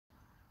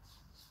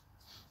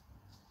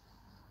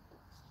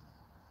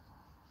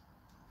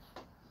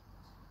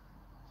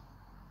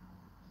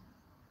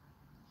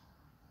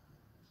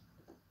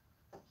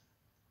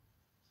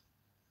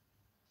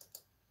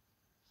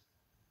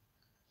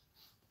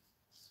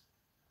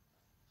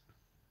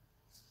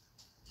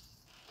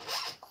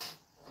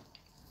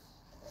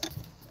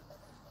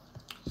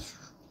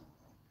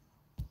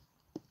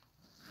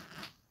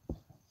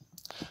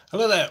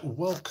Hello there,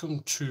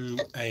 welcome to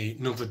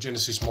another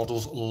Genesis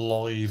Models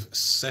live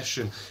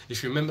session.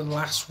 If you remember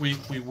last week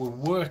we were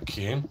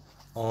working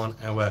on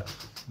our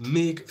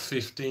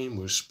Mig-15, we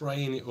were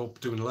spraying it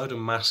up, doing a load of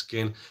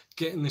masking,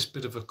 getting this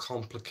bit of a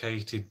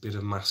complicated bit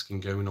of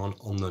masking going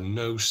on the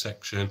nose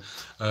section.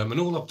 And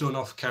all I've done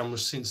off camera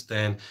since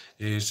then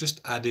is just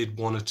added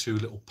one or two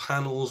little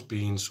panels,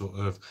 being sort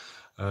of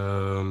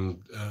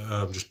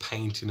just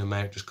painting them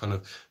out, just kind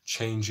of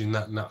changing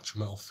that natural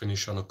metal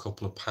finish on a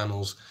couple of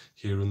panels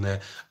here and there.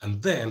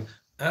 And then,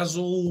 as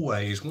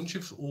always, once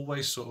you've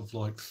always sort of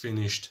like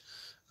finished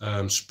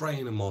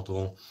spraying a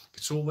model,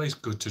 it's always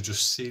good to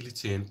just seal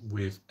it in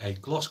with a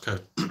gloss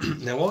coat.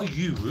 Now I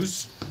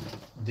use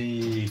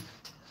the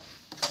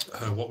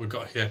what we've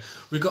got here,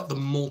 we've got the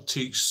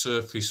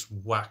multi-surface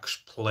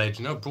wax pledge.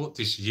 And I brought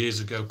this years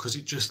ago because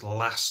it just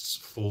lasts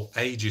for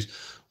ages,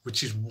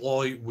 which is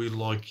why we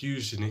like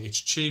using it. It's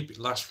cheap, it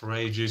lasts for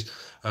ages,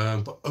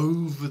 but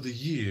over the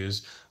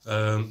years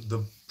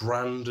the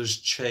brand has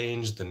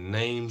changed, the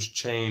name's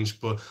changed,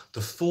 but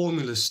the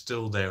formula's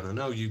still there. And I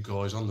know you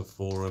guys on the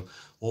forum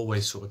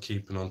always sort of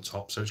keeping on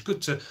top, so it's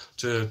good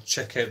to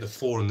check out the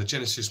forum, the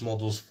Genesis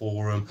Models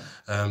forum,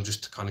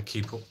 just to kind of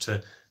keep up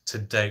to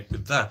date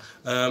with that.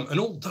 And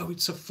although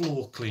it's a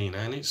floor cleaner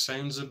and it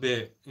sounds a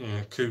bit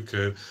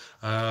cuckoo,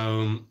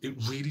 it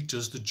really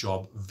does the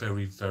job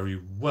very, very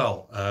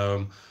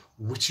well,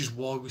 which is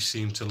why we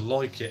seem to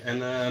like it.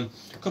 And a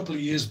couple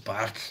of years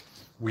back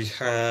we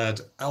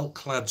had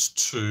Alclads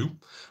 2.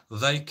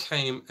 They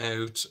came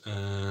out,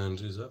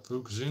 and is that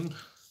focusing?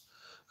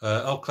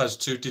 Alclads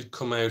 2 did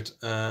come out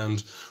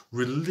and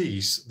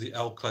release the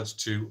Alclads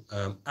 2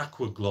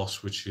 Aqua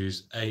Gloss, which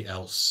is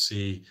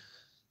ALC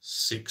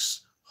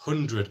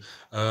 600.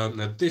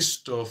 Now this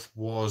stuff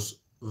was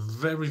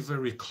very,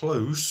 very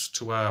close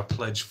to our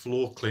Pledge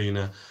floor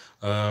cleaner,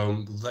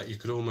 that you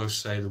could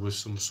almost say there was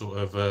some sort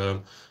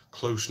of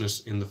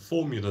closeness in the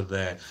formula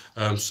there.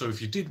 So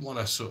if you did want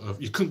to sort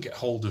of, you couldn't get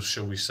hold of,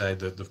 shall we say,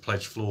 the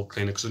Pledge floor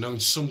cleaner, because I know in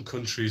some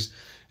countries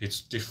it's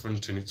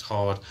different and it's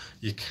hard.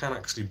 You can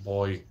actually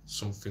buy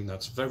something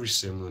that's very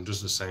similar and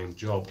does the same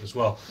job as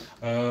well.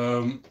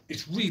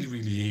 It's really,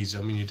 really easy.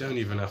 I mean, you don't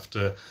even have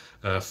to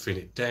thin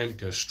it down. It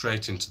goes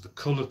straight into the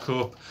colour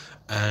cup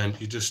and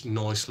you just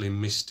nicely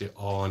mist it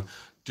on,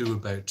 do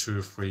about 2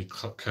 or 3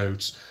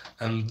 coats,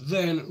 and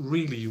then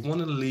really you want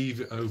to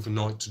leave it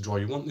overnight to dry.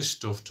 You want this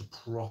stuff to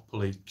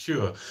properly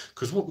cure,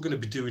 because what we're going to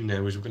be doing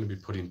now is we're going to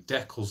be putting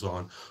decals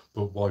on.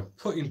 But by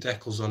putting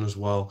decals on as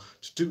well,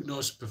 to do it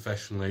nice and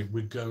professionally,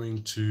 we're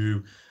going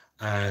to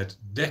add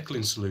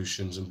decaling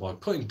solutions. And by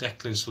putting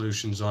decaling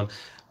solutions on,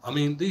 I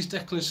mean, these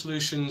decaling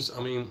solutions,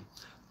 I mean,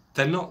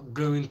 they're not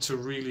going to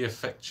really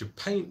affect your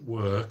paint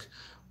work,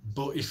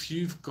 but if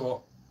you've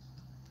got,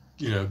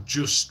 you know,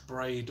 just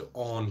sprayed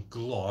on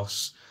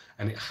gloss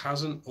and it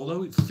hasn't,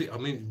 although I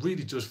mean, it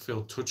really does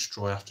feel touch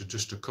dry after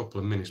just a couple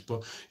of minutes,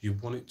 but you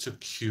want it to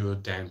cure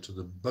down to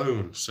the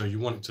bone. So you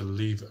want it to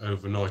leave it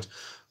overnight,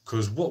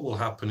 because what will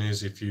happen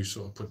is if you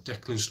sort of put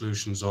decaling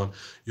solutions on,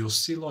 you'll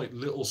see like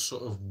little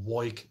sort of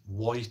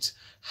white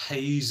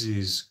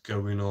hazes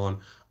going on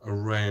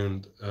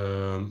around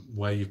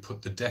where you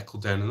put the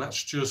decal down, and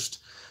that's just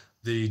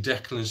the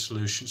decaling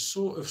solution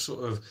sort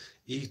of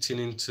eating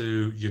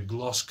into your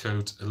gloss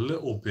coat a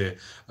little bit.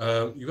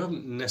 You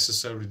haven't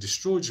necessarily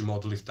destroyed your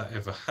model if that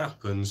ever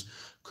happens,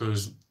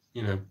 because,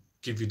 you know,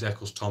 give your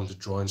decals time to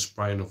dry and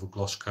spray another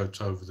gloss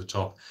coat over the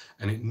top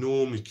and it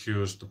normally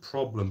cures the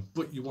problem,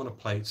 but you want to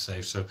play it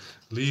safe, so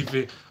leave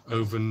it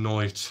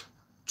overnight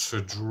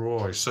to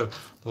dry. So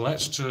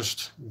let's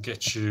just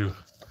get you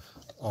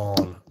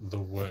on the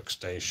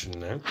workstation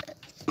now.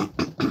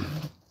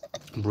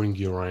 Bring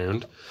you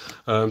around,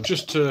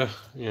 just to,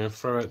 you know,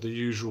 throw out the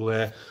usual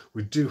there.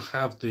 We do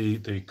have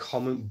the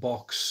comment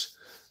box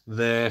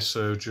there,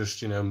 so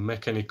just, you know,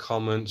 make any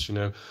comments, you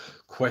know,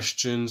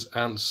 questions,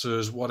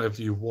 answers,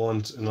 whatever you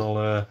want, and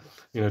I'll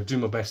you know, do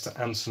my best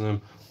to answer them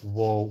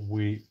while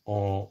we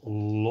are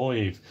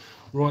live.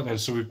 Right then,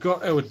 so we've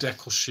got our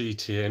decal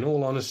sheet here. In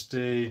all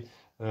honesty,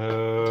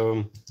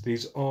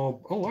 these are,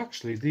 oh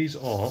actually these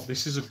are,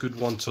 this is a good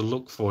one to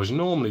look for, is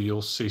normally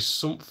you'll see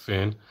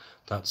something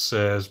that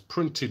says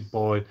printed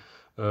by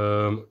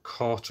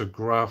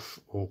Cartograph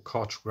or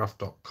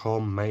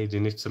cartograph.com, made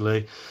in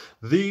Italy.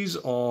 These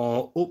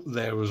are up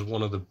there as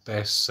one of the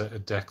best set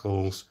of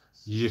decals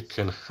you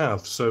can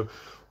have. So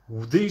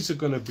these are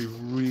going to be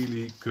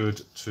really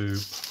good to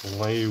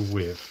play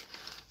with,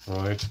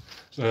 right?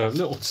 A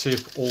little tip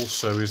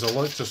also is I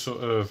like to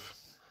sort of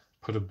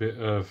put a bit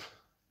of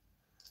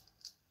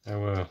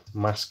our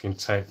masking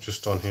tape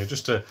just on here,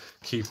 just to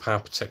keep our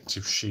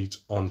protective sheet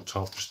on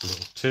top. Just a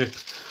little tip.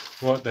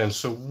 Right then,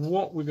 so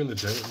what we're going to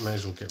do, may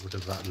as well get rid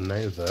of that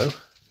now though.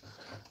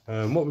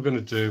 What we're going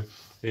to do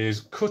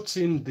is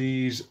cutting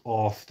these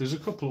off. There's a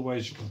couple of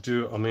ways you can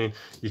do it. I mean,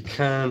 you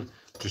can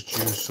just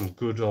use some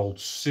good old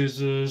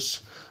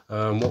scissors.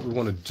 What we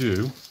want to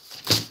do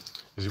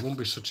is, it won't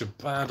be such a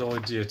bad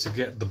idea to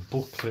get the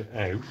booklet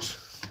out.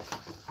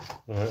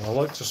 Right, I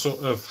like to sort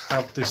of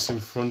have this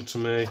in front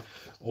of me,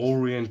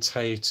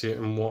 orientate it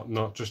and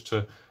whatnot, just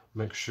to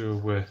make sure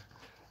we're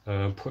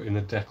putting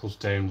the decals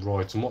down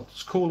right. And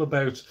what's cool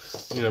about,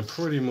 you know,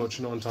 pretty much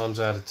 9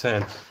 times out of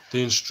 10,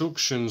 the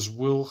instructions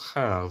will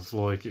have,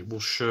 like, it will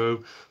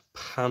show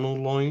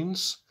panel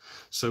lines,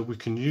 so we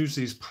can use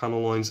these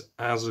panel lines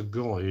as a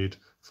guide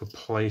for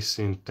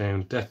placing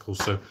down decals.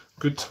 So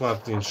good to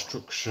have the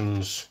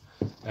instructions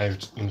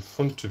out in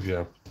front of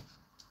you.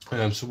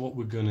 So what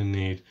we're going to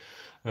need,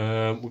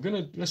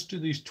 let's do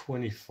these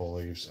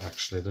 25s.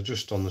 Actually, they're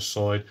just on the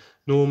side.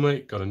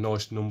 Normally got a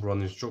nice number on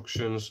the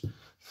instructions,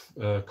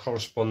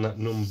 correspond that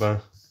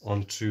number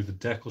onto the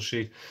decal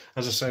sheet.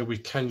 As I say, we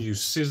can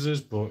use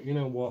scissors, but you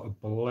know what, a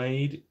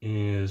blade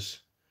is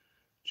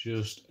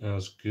just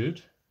as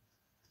good.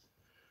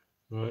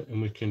 Right,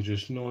 and we can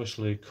just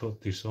nicely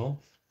cut this off.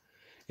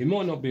 It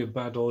might not be a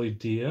bad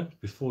idea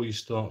before you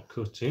start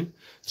cutting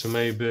to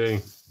maybe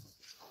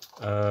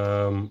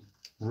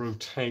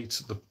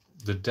rotate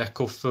the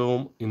decal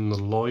film in the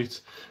light,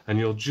 and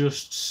you'll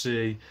just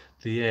see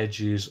the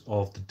edges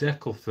of the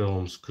decal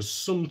films, because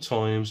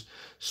sometimes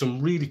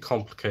some really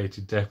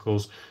complicated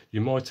decals,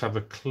 you might have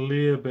a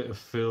clear bit of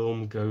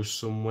film go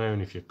somewhere,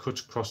 and if you cut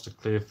across the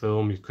clear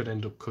film you could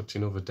end up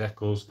cutting other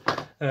decals.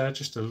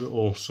 Just a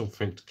little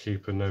something to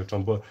keep a note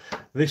on, but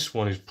this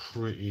one is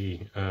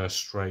pretty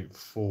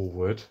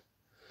straightforward.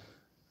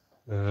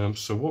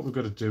 So what we've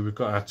got to do, we've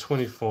got our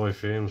 25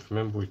 here, and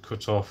remember we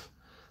cut off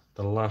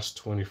the last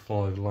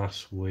 25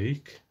 last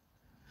week.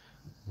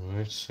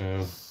 Right, so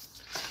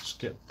let's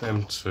get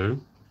them two.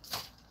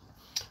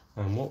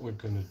 And what we're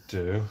going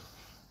to do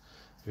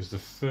is, the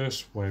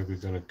first way we're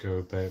going to go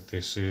about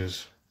this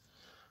is,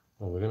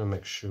 well, we're going to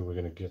make sure we're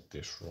going to get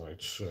this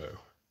right. So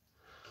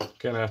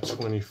get our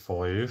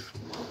 25.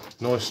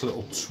 Nice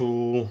little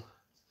tool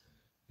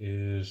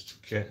is to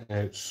get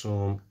out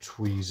some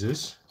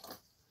tweezers.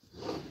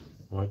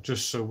 Right,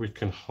 just so we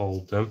can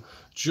hold them.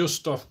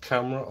 Just off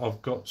camera, I've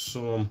got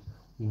some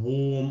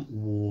warm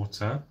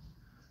water.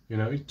 You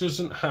know, it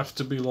doesn't have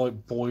to be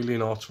like boiling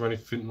hot or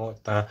anything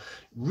like that.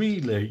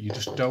 Really, you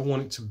just don't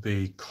want it to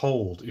be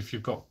cold. If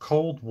you've got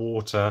cold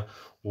water,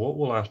 what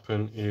will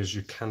happen is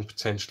you can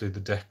potentially, the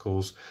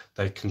decals,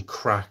 they can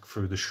crack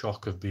through the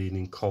shock of being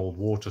in cold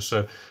water.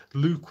 So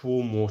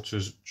lukewarm water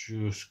is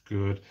just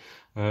good.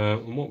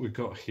 And what we've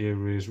got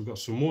here is, we've got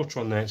some water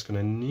on there. It's going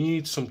to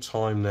need some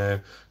time now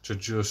to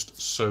just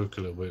soak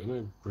a little bit.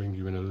 Let me bring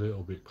you in a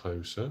little bit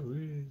closer.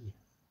 Whee.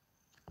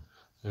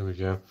 There we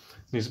go.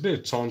 Needs a bit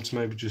of time to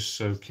maybe just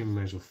soak in.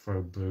 May as well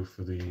throw both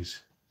of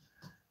these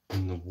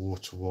in the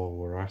water while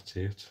we're at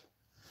it.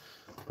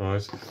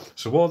 Right,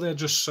 so while they're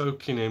just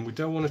soaking in, we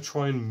don't want to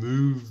try and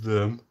move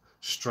them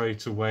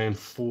straight away and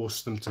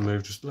force them to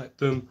move. Just let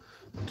them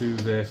do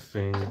their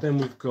thing. Then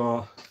we've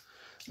got,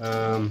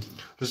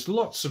 there's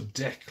lots of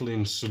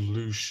decaling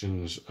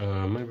solutions.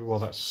 Maybe while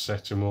that's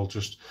setting, we'll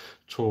just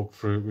talk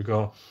through. We've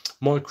got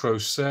micro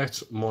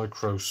set,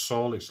 micro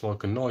sol. It's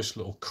like a nice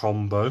little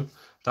combo.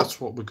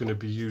 That's what we're going to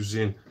be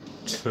using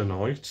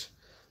tonight.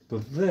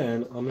 But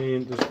then, I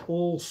mean, there's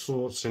all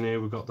sorts in here.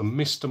 We've got the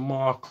Mr.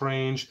 Mark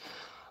range.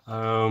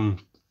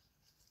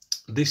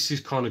 This is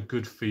kind of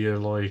good for your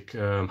like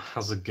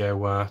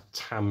Hasegawa,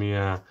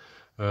 Tamiya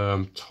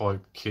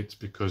type kits,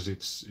 because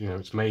it's, you know,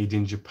 it's made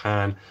in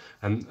Japan,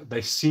 and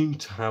they seem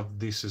to have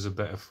this as a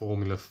better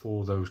formula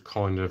for those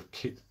kind of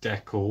kit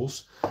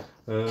decals.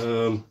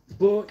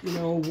 But you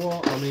know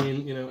what, I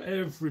mean, you know,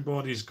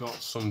 everybody's got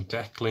some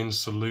decaling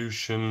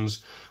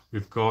solutions.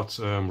 We've got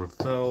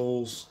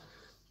Revels.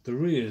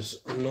 There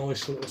is a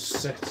nice little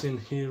set in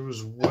here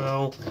as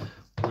well,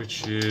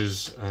 which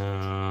is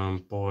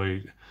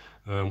by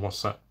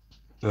what's that,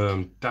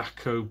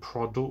 Daco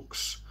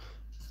products.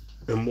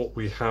 And what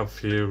we have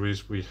here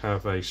is, we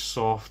have a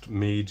soft,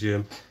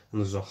 medium,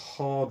 and there's a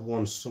hard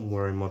one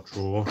somewhere in my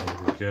drawer.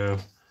 There we go,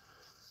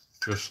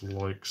 just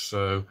like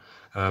so.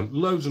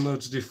 Loads and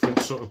loads of different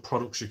sort of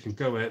products you can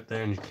go out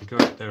there, and you can go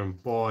out there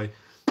and buy.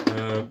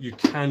 You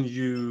can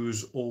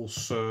use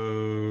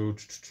also,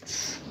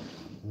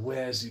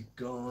 where's it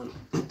gone?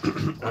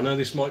 I know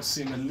this might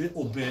seem a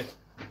little bit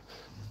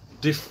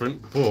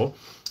different, but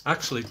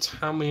actually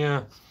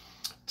Tamiya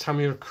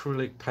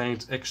acrylic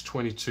paint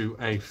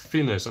X22A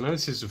thinners. I know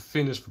this is a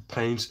thinners for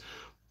paints,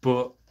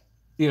 but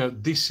you know,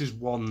 this is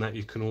one that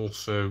you can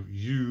also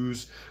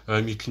use.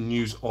 You can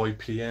use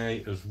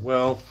IPA as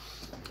well.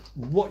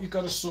 What you've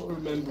got to sort of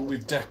remember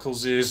with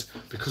decals is,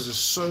 because there's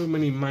so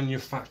many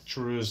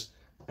manufacturers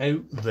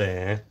out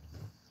there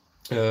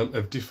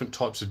of different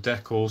types of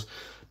decals,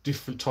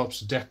 different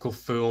types of decal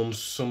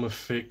films. Some are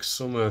thick,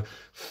 some are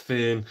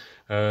thin.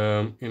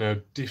 You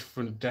know,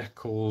 different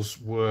decals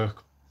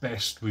work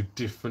best with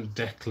different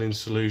decaling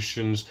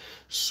solutions.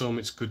 Some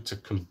it's good to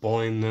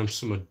combine them,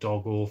 some are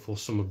dog awful,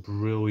 some are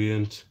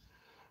brilliant.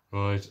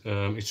 Right,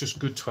 it's just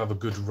good to have a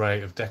good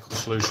array of decal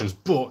solutions.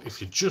 But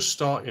if you're just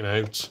starting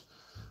out,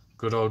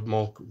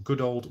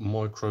 good old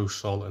micro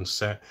sole and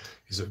set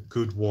is a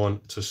good one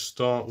to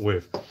start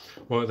with.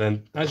 Right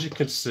then, as you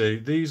can see,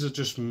 these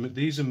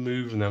are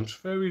moving. I'm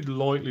just very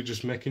lightly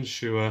just making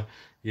sure,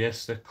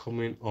 yes, they're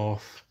coming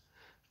off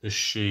the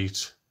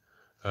sheet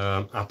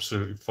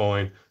absolutely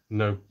fine.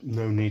 No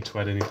need to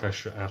add any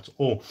pressure at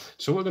all.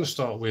 So what we're going to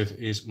start with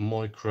is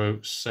micro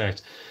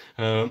set.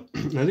 Now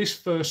this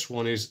first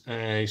one is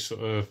a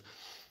sort of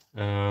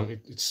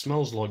it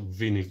smells like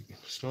vinegar.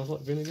 Smells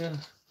like vinegar.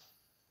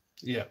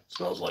 Yeah,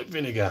 smells like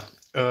vinegar.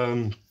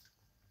 And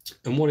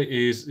what it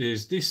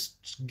is this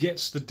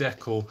gets the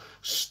decal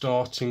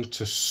starting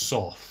to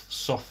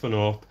soften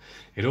up.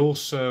 It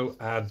also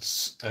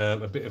adds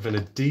a bit of an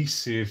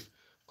adhesive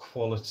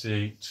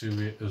quality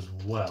to it as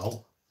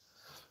well.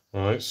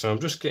 All right, so I'm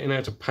just getting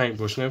out a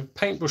paintbrush. Now,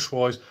 paintbrush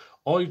wise,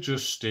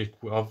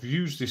 I've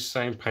used this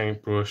same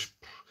paintbrush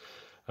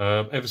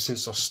ever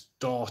since I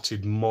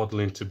started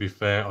modeling, to be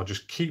fair. I'll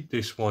just keep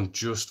this one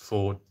just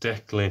for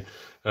decaling.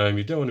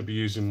 You don't want to be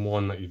using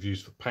one that you've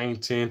used for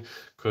painting,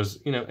 because,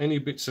 you know, any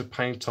bits of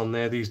paint on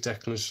there, these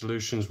decaling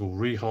solutions will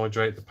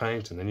rehydrate the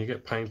paint and then you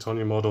get paint on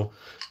your model.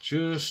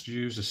 Just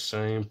use the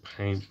same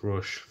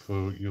paintbrush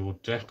for your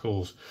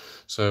decals.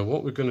 So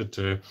what we're going to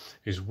do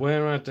is,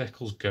 where our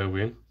decals go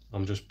in,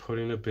 I'm just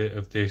putting a bit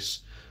of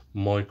this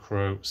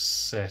micro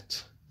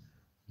set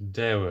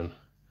down,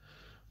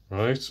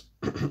 right?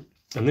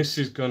 And this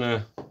is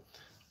gonna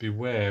be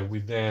where we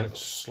then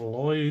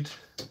slide.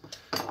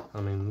 I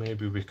mean,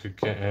 maybe we could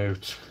get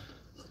out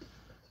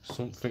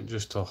something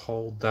just to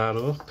hold that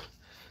up,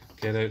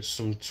 get out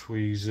some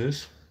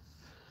tweezers,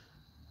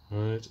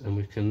 right? And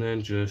we can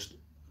then just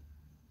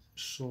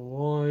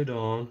slide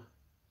on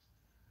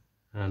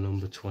our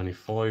number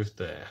 25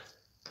 there.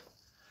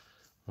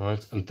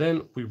 Right, and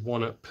then we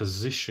want to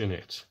position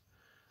it.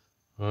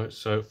 Right,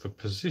 so for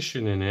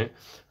positioning it,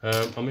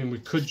 I mean, we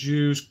could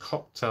use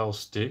cocktail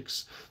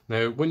sticks.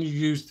 Now, when you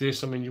use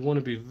this, I mean, you want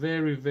to be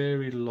very,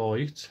 very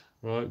light,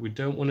 right? We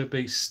don't want to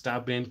be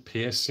stabbing,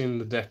 piercing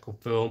the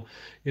decal film.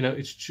 You know,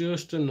 it's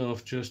just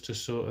enough just to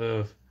sort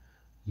of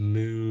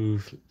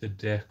move the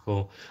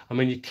decal. I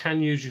mean, you can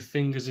use your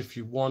fingers if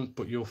you want,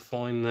 but you'll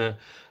find that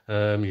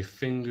your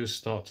fingers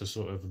start to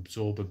sort of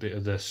absorb a bit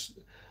of this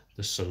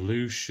the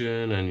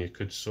solution, and you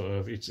could sort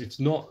of, it's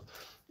not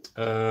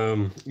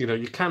you know,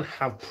 you can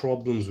have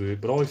problems with it,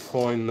 but I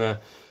find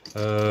that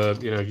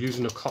you know,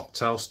 using a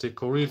cocktail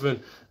stick or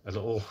even a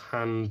little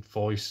hand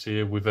vise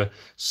here with a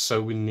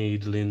sewing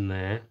needle in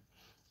there,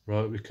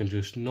 right, we can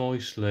just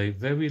nicely,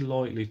 very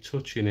lightly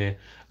touching it,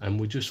 and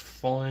we just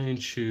fine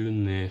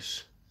tune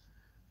this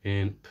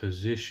in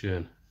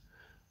position,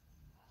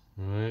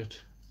 right?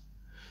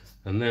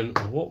 And then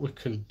what we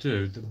can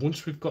do,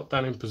 once we've got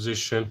that in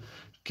position,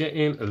 get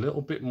in a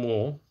little bit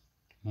more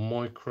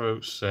micro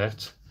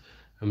set,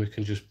 and we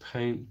can just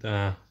paint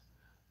that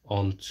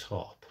on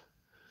top,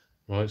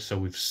 right? So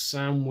we've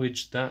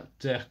sandwiched that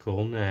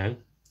decal now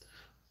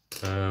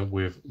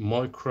with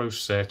micro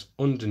set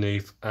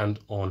underneath and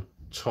on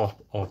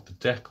top of the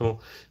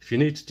decal. If you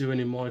need to do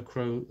any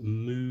micro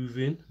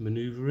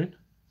maneuvering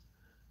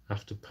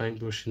after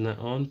paintbrushing that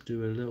on,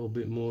 do a little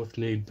bit more if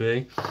need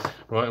be,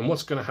 right? And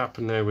what's going to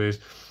happen now is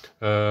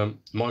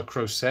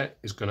micro set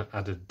is going to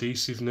add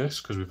adhesiveness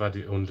because we've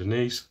added it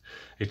underneath.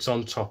 It's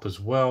on top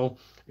as well.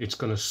 It's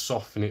going to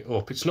soften it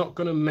up. It's not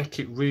going to make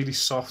it really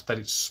soft that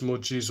it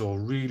smudges or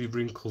really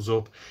wrinkles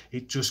up.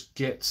 It just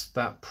gets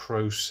that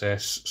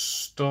process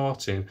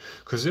starting,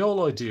 because the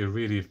whole idea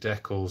really of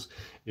decals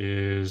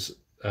is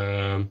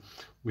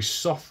we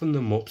soften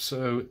them up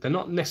so they're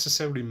not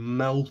necessarily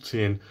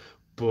melting,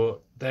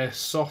 but they're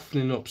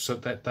softening up so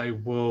that they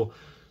will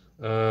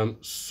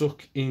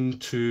suck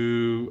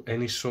into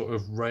any sort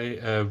of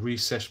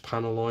recessed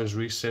panel lines,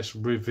 recessed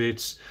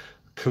rivets,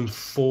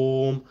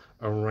 conform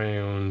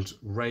around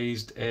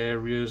raised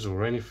areas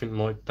or anything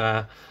like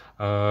that.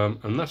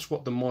 And that's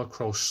what the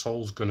micro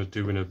sole's going to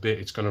do in a bit.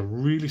 It's going to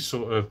really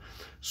sort of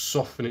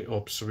soften it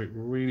up so it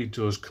really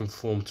does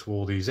conform to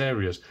all these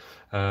areas,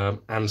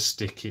 and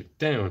stick it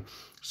down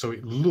so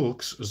it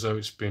looks as though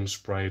it's been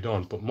sprayed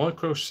on. But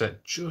micro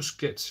set just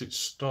gets it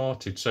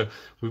started, so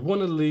we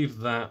want to leave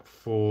that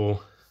for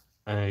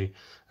a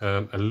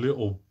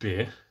little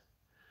bit.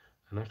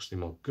 And actually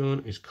my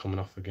gun is coming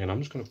off again.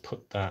 I'm just going to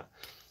put that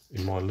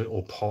in my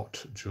little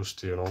pot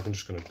just here, and I'm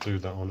just going to glue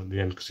that on at the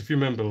end, because if you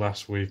remember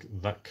last week,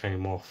 that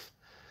came off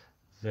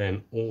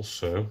then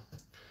also.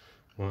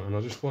 Right, and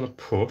I just want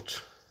to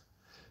put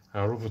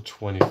our other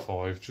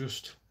 25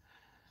 just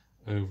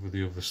over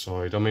the other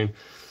side. I mean,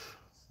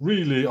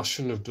 really, I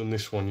shouldn't have done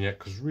this one yet,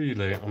 because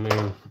really, I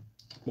mean,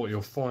 what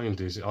you'll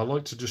find is I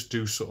like to just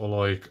do sort of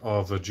like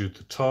either do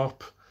the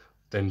top,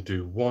 then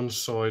do one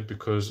side,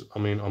 because I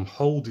mean, I'm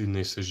holding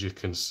this, as you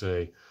can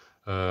see,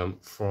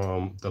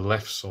 from the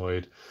left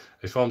side.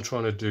 If I'm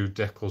trying to do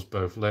decals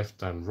both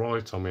left and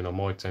right, I mean, I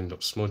might end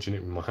up smudging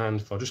it with my hand.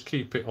 If I just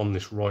keep it on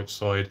this right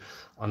side,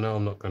 I know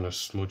I'm not going to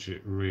smudge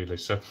it really.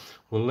 So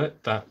we'll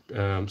let that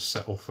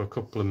settle for a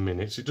couple of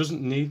minutes. It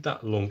doesn't need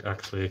that long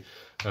actually,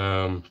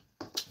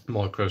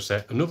 micro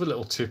set. Another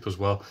little tip as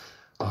well,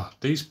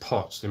 these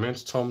pots, the amount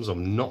of times I've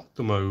knocked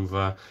them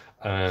over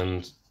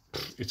and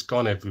it's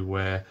gone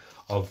everywhere.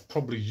 I've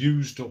probably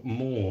used up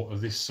more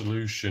of this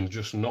solution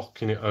just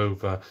knocking it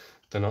over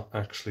than I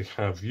actually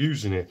have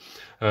using it.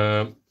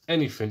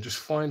 Anything, just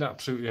find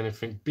absolutely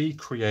anything, be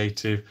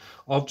creative.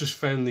 I've just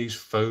found these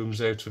foams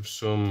out of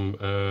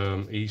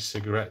some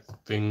e-cigarette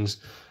things,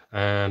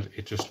 and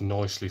it just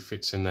nicely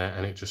fits in there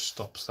and it just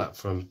stops that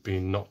from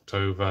being knocked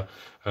over.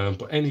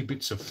 But any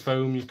bits of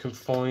foam you can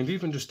find,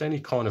 even just any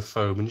kind of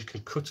foam, and you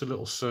can cut a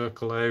little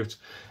circle out,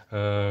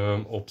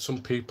 or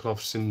some people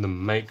I've seen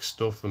them make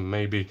stuff and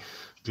maybe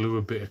glue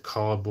a bit of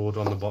cardboard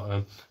on the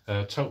bottom.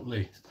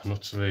 Totally and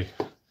utterly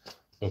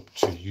up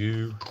to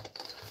you.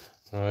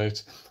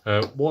 Right,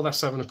 while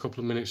that's having a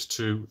couple of minutes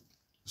to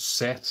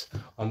set,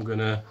 I'm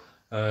gonna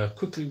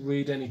quickly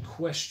read any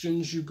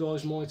questions you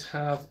guys might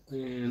have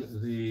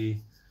in the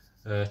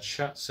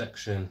chat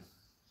section.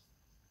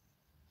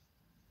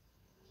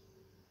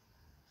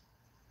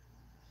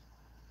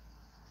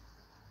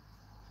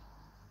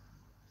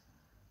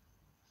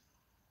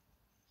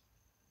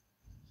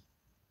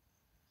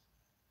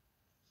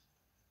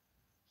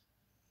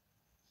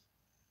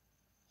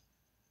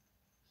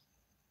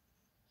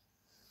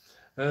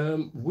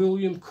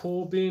 William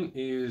Corbin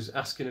is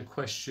asking a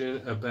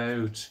question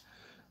about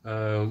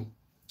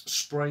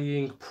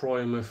spraying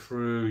primer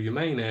through your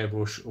main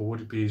airbrush, or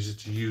would it be easier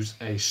to use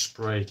a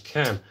spray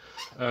can?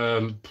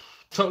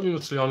 Totally and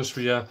utterly honest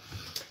with you,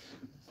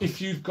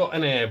 if you've got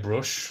an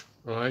airbrush,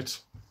 right,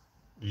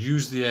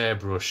 use the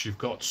airbrush. You've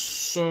got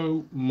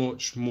so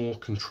much more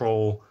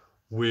control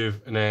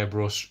with an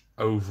airbrush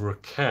over a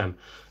can.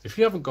 If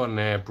you haven't got an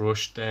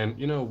airbrush, then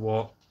you know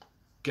what,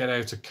 get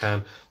out a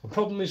can. The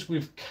problem is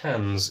with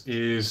cans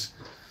is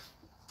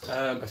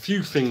a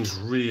few things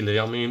really.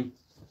 I mean,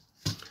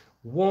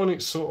 one,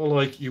 it's sort of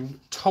like you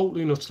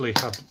totally and utterly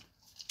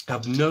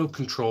have no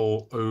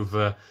control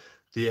over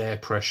the air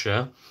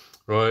pressure,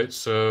 right?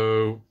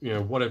 So, you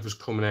know, whatever's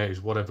coming out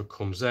is whatever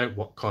comes out.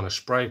 What kind of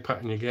spray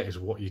pattern you get is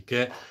what you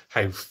get.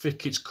 How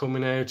thick it's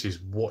coming out is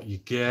what you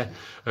get.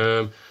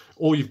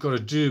 All you've got to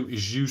do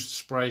is use the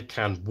spray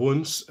can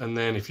once, and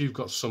then if you've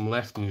got some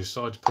left and you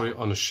decide to put it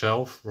on a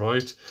shelf,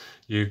 right,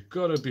 you've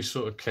got to be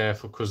sort of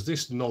careful, because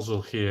this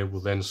nozzle here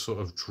will then sort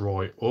of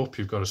dry up.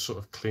 You've got to sort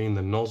of clean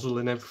the nozzle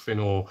and everything,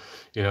 or,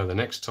 you know, the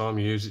next time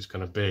you use it's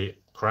going to be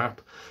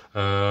crap.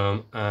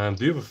 And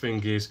the other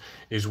thing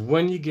is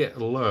when you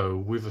get low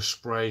with a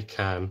spray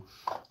can,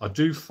 I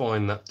do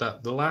find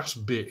that the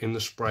last bit in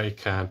the spray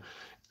can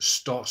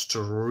starts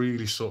to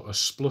really sort of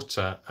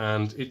splutter,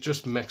 and it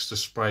just makes the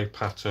spray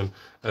pattern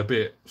a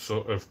bit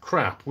sort of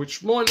crap,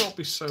 which might not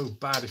be so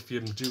bad if you're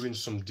doing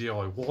some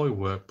DIY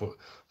work, but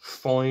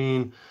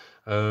fine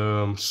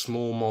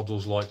small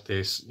models like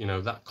this, you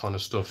know, that kind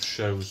of stuff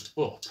shows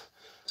up.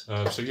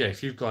 So yeah,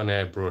 if you've got an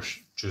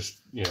airbrush,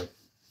 just, you know,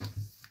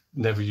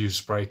 never use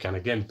spray can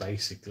again,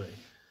 basically.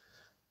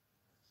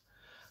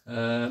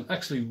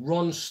 Actually,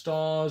 Ron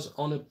Stars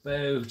on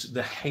about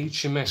the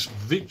HMS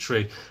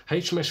Victory.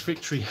 HMS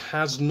Victory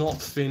has not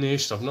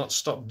finished. I've not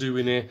stopped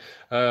doing it.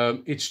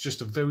 It's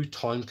just a very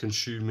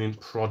time-consuming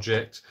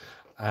project,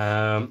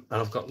 and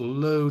I've got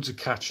loads of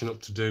catching up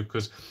to do,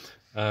 because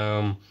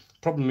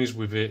problem is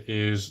with it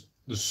is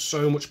there's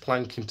so much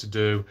planking to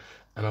do,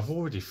 and I've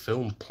already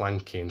filmed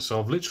planking, so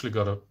I've literally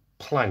got to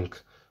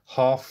plank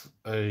half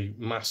a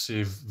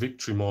massive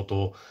Victory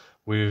model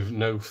with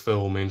no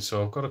filming.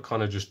 So I've got to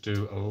kind of just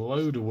do a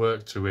load of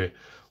work to it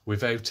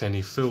without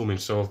any filming.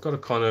 So I've got to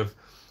kind of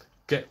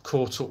get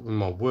caught up with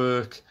my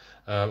work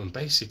and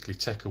basically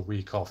take a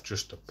week off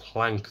just to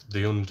plank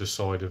the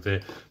underside of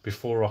it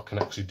before I can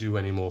actually do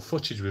any more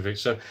footage with it.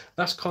 So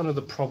that's kind of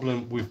the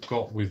problem we've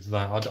got with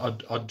that.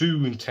 I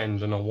do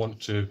intend and I want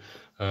to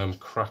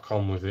crack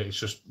on with it. It's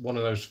just one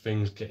of those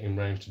things getting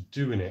around to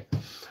doing it.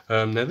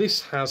 Now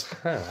this has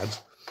had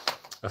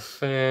a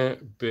fair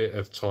bit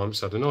of time.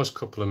 It's had a nice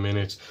couple of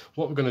minutes.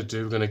 What we're going to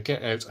do, we're going to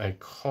get out a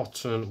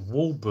cotton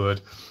wool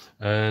bud,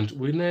 and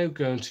we're now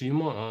going to,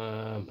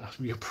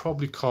 you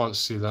probably can't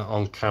see that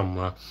on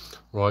camera,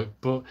 right,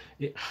 but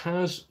it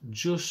has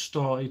just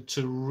started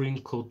to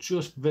wrinkle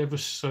just ever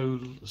so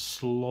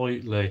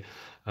slightly,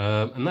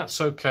 and that's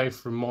okay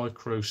for a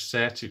micro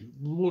set. It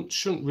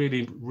shouldn't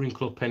really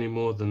wrinkle up any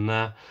more than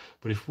that.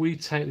 But if we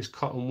take this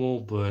cotton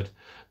wool bud,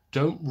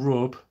 don't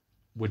rub,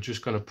 we're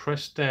just going to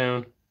press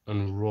down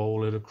and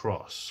roll it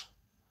across.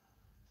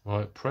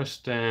 Right, press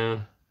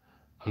down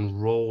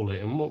and roll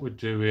it, and what we're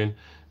doing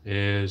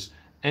is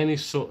any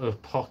sort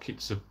of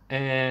pockets of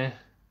air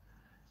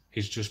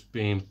is just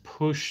being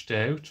pushed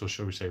out, or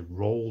shall we say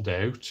rolled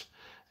out.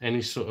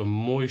 Any sort of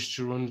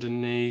moisture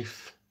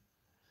underneath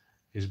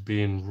is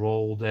being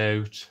rolled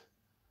out.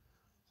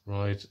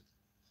 Right,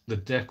 the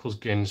decal's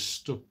getting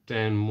stuck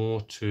down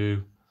more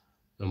to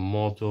the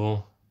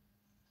model.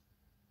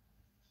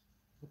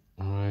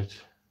 Right,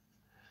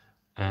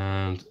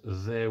 and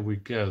there we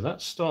go.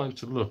 That's starting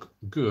to look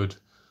good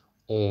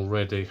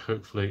already,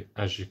 hopefully,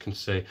 as you can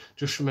see.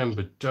 Just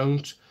remember,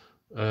 don't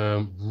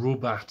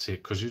rub at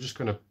it, because you're just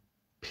going to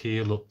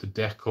peel up the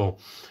decal.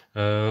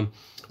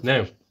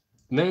 Now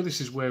now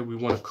this is where we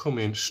want to come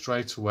in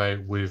straight away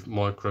with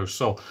Micro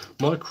Sol.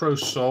 Micro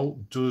Sol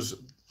does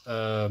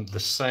the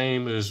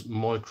same as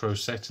Micro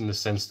Set in the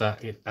sense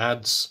that it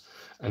adds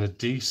an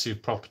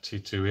adhesive property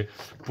to it,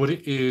 but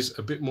it is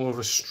a bit more of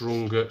a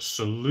stronger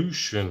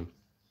solution.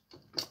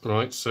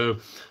 Right, so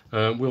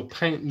we'll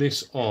paint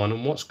this on,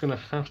 and what's going to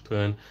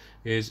happen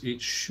is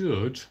it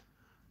should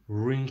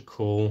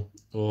wrinkle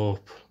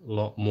up a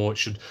lot more. It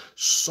should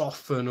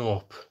soften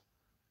up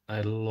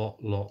a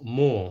lot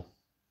more.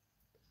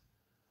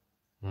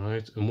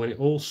 Right, and when it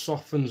all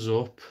softens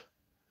up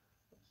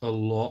a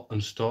lot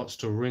and starts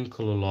to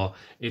wrinkle a lot,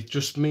 it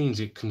just means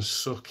it can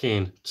suck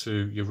in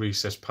to your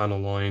recessed panel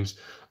lines,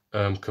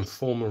 can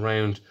form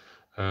around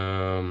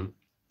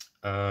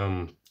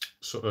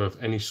sort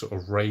of any sort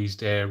of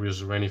raised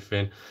areas or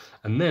anything.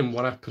 And then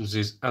what happens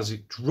is, as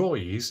it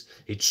dries,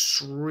 it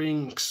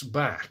shrinks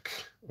back,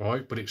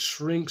 right? But it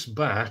shrinks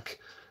back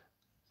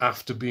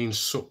after being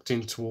sucked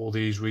into all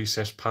these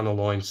recessed panel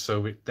lines,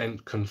 so it then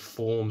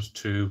conforms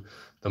to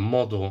the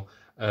model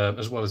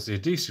as well as the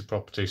adhesive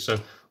property. So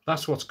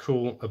that's what's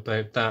cool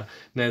about that.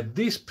 Now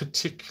this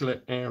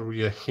particular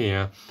area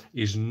here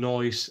is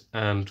nice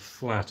and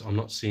flat. I'm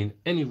not seeing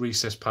any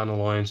recessed panel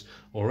lines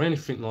or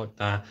anything like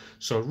that.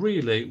 So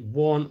really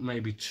one,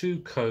 maybe two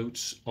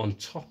coats on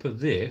top of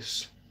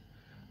this,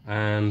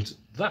 and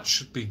that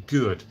should be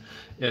good.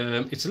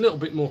 It's a little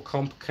bit more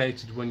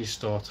complicated when you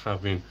start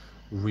having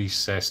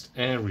recessed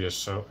areas,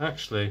 so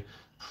actually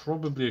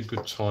probably a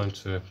good time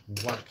to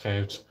whack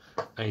out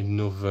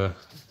another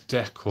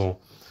decal.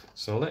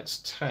 So let's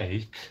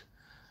take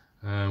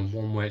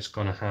one where it's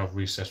going to have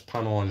recessed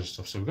panel lines and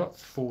stuff. So we've got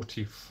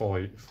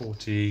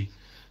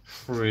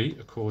 43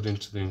 according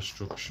to the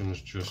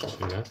instructions just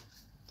here.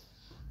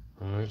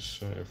 Alright,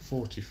 so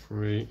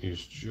 43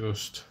 is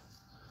just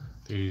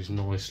these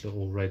nice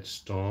little red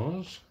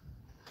stars,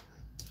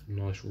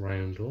 nice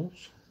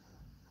roundels.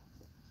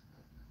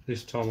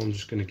 This time I'm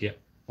just going to get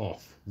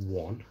off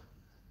one.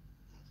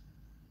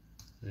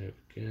 There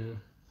we go.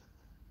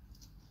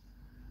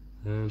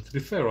 To be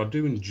fair, I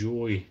do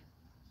enjoy.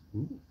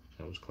 Ooh,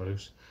 that was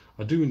close.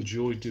 I do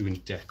enjoy doing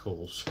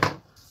decals.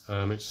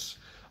 I know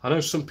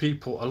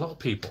a lot of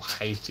people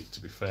hate it,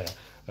 to be fair,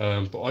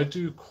 but I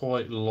do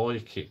quite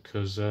like it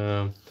because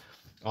I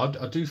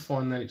do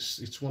find that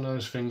it's one of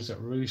those things that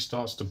really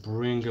starts to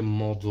bring a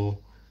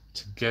model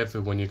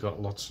together when you've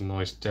got lots of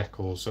nice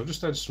decals. So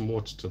just add some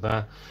water to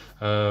that.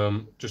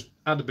 Just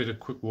add a bit of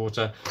quick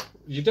water.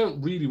 You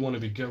don't really want to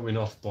be going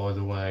off, by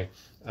the way,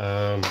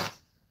 and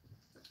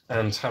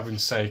having,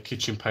 say,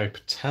 kitchen paper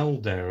towel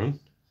down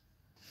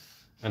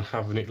and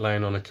having it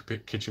laying on a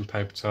kitchen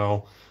paper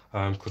towel,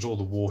 because all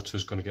the water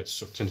is going to get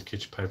sucked into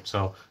kitchen paper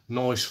towel.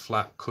 Nice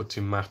flat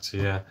cutting mat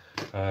here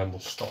will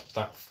stop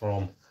that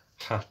from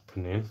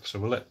happening. So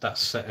we'll let that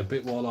set a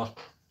bit while I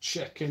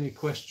check any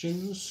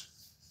questions.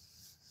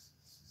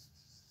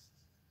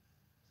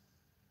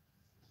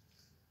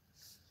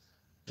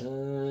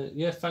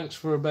 Yeah, thanks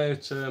for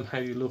about how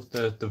you love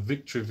the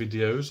victory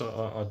videos.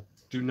 I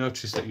do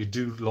notice that you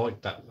do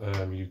like that,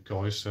 you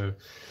guys. So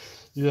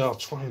yeah, I'll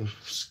try and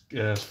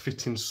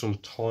fit in some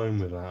time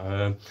with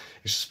that.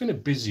 It's just been a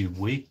busy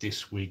week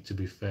this week, to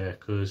be fair,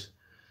 because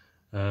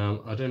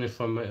I don't know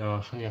if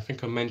I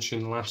think I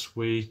mentioned last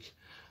week,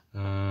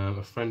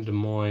 a friend of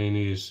mine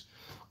is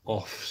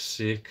off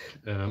sick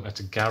at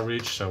a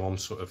garage, so I'm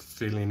sort of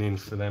filling in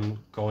for them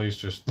guys,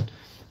 just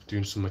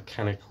doing some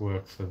mechanic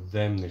work for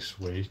them this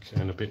week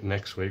and a bit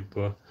next week,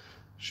 but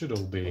should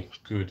all be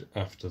good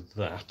after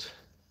that.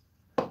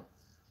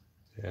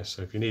 Yeah,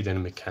 so if you need any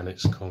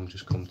mechanics,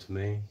 just come to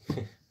me.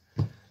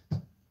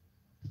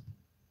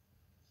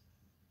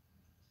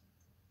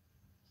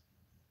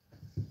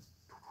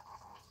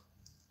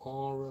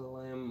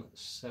 RLM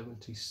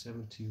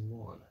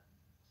 7071.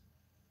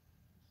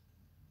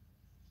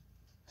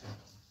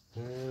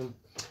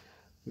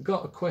 We've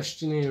got a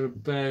question here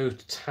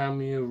about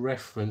Tamiya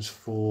reference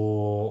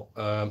for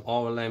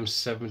RLM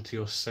 70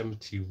 or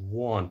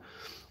 71.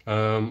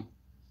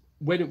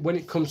 When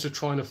it comes to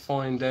trying to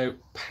find out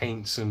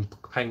paints and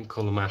paint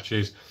colour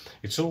matches,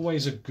 it's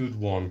always a good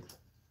one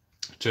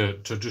to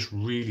just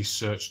really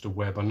search the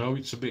web. I know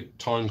it's a bit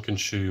time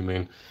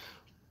consuming,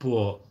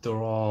 but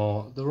there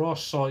are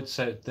sites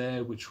out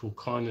there which will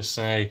kind of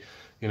say,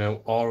 you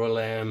know,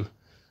 RLM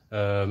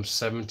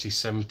 70,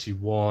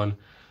 71.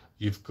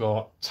 You've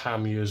got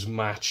Tamiya's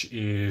match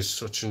is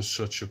such and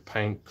such a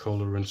paint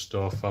colour and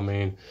stuff. I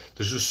mean,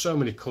 there's just so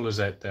many colours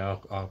out there.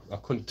 I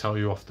couldn't tell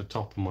you off the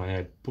top of my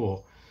head,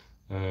 but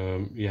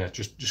yeah,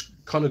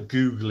 just kind of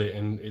Google it,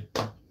 and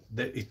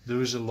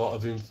there is a lot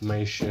of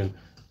information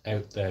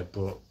out there.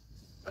 But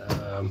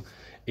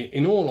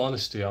in all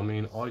honesty, I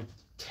mean, I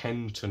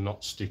tend to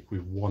not stick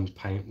with one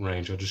paint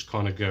range. I just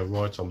kind of go,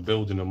 right, I'm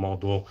building a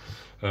model,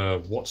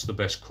 what's the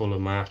best colour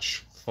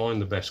match,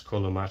 find the best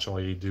colour match,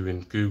 i.e.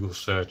 doing Google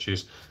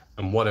searches,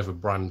 and whatever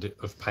brand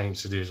of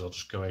paints it is, I'll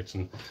just go out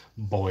and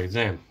buy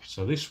them.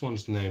 So this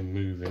one's now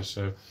moving,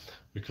 so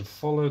we can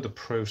follow the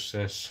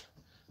process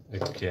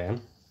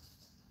again.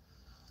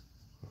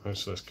 Right,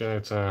 so let's get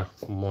out our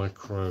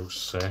micro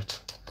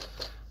set.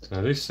 Now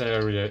this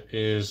area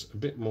is a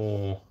bit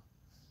more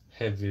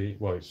heavy,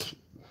 well, it's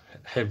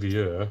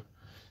heavier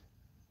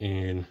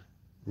in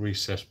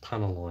recessed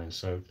panel lines.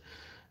 So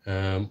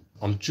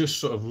I'm just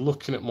sort of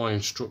looking at my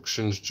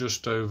instructions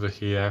just over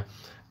here,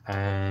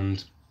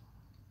 and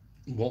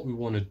what we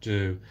want to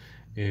do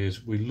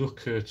is we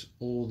look at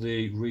all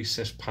the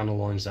recessed panel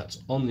lines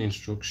that's on the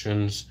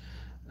instructions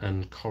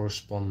and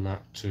correspond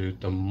that to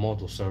the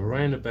model. So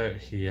around about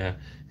here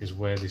is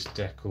where this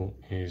decal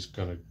is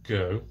going to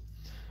go.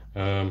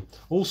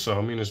 Also,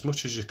 I mean, as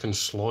much as you can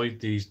slide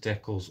these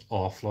decals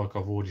off, like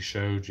I've already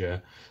showed you,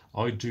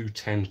 I do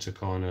tend to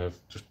kind of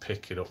just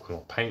pick it up with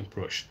a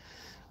paintbrush.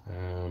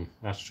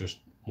 That's just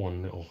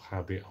one little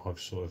habit I've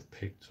sort of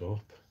picked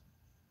up.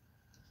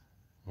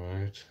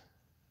 Right.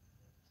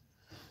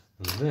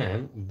 And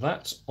then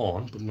that's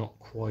on, but not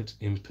quite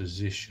in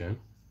position.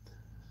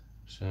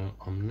 So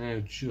I'm now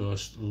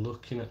just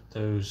looking at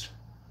those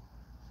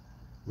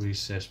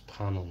recessed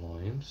panel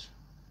lines,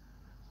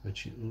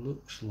 which it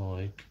looks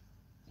like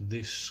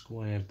this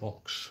square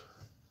box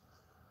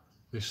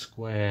just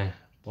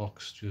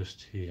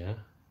here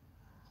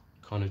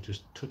kind of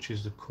just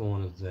touches the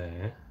corner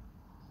there,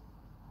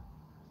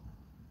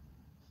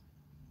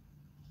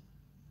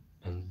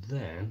 and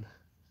then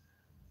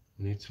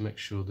we need to make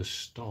sure the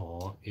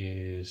star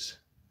is,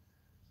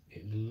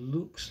 it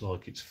looks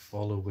like it's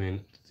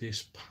following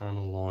this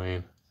panel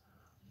line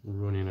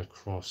running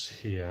across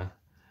here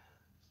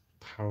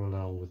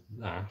parallel with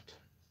that.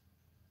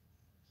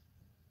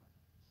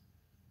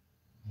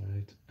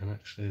 Right, and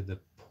actually the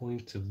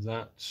point of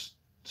that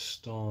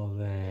star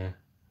there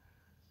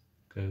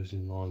goes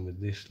in line with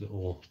this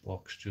little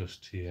box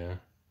just here.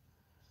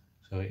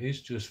 So it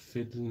is just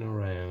fiddling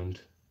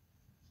around,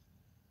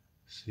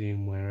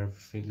 seeing where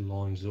everything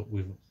lines up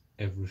with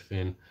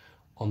everything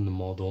on the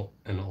model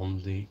and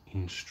on the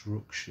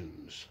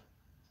instructions.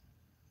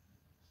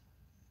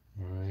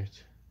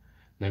 Right,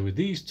 now with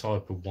these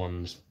type of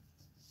ones,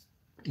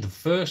 the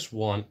first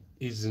one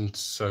isn't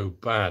so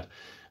bad.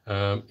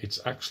 It's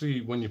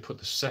actually when you put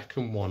the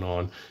second one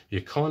on,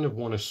 you kind of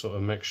want to sort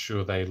of make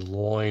sure they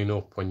line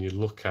up when you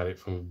look at it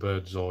from a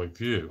bird's eye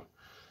view.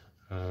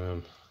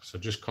 So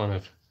just kind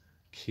of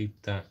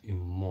keep that in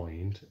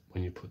mind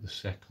when you put the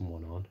second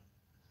one on.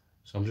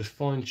 So I'm just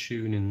fine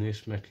tuning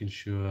this, making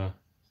sure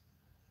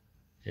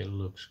it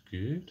looks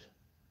good.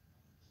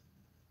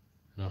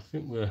 And I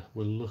think we're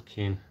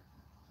looking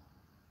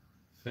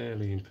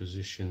fairly in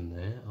position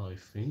there, I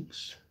think.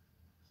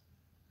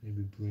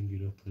 Maybe bring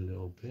it up a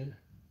little bit.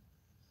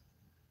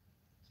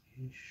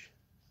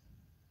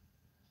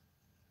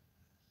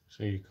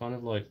 So you kind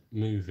of like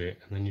move it,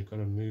 and then you've got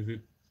to move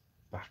it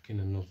back in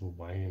another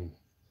way, and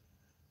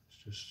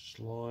it's just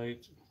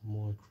slight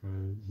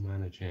micro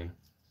managing.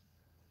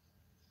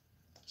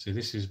 See,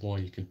 this is why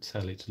you can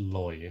tell it's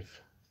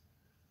live,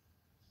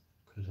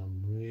 because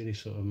I'm really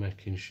sort of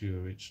making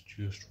sure it's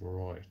just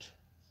right,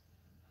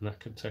 and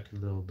that can take a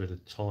little bit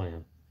of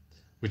time,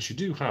 which you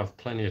do have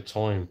plenty of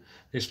time.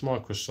 This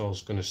microsol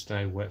is going to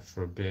stay wet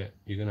for a bit.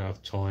 You're going to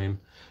have time.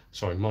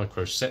 Sorry,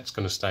 micro set's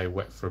going to stay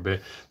wet for a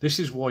bit. This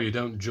is why you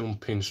don't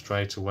jump in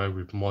straight away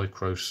with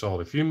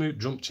microsol. If you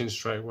jumped in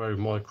straight away with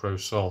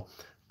microsol,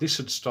 this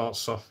would start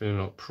softening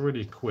up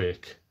pretty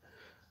quick,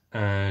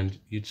 and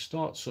you'd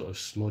start sort of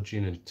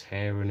smudging and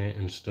tearing it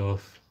and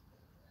stuff,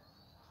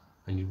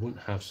 and you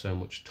wouldn't have so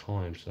much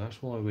time. So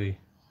that's why we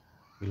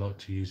like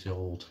to use the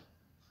old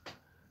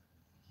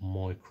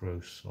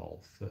microsol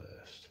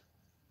first.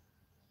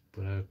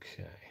 But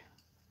okay,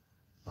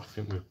 I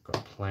think we've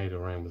got played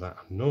around with that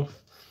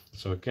enough.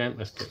 So again,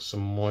 let's get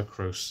some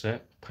micro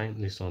set, paint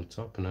this on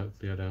top, and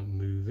hopefully I don't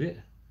move it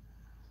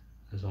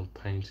as I'm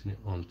painting it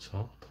on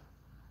top.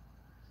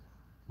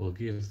 We'll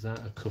give that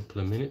a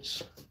couple of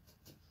minutes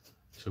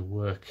to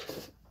work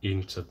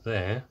into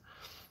there,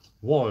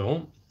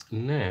 while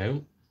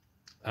now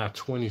our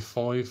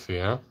 25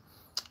 here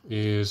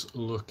is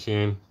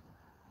looking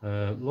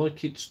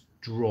like it's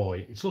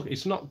dry.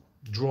 It's not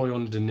dry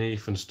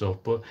underneath and stuff,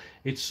 but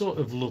it sort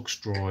of looks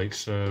dry.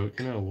 So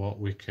you know what,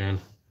 we can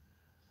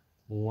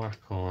whack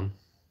on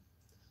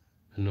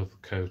another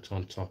coat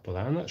on top of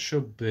that, and that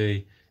should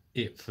be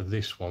it for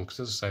this one,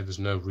 because as I say, there's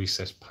no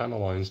recessed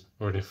panel lines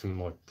or anything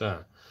like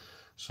that.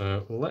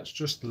 So let's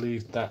just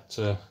leave that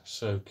to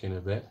soak in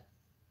a bit.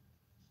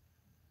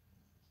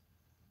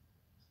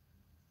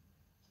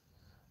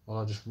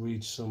 I'll just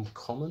read some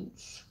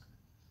comments.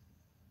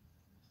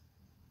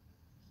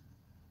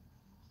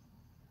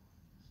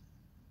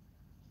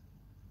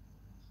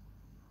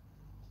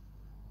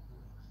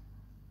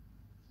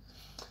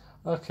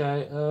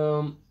 Okay,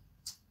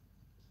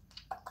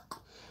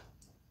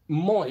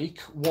 Mike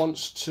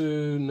wants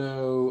to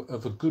know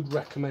of a good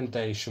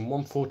recommendation,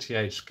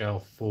 1/48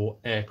 scale for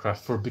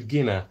aircraft for a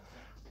beginner.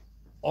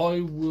 I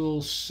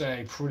will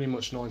say pretty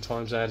much 9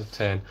 times out of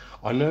 10.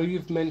 I know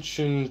you've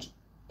mentioned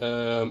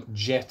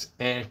jet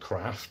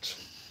aircraft,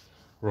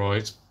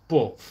 right?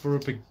 But for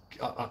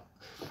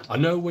I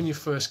know when you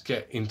first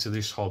get into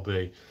this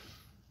hobby,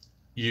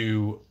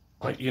 you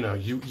you know,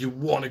 you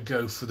want to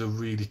go for the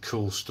really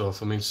cool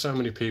stuff. I mean, so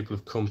many people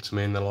have come to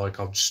me and they're like,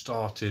 I've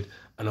started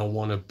and I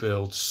want to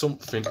build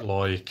something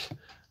like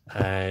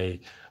a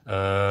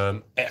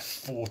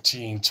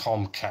F-14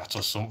 Tomcat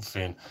or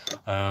something,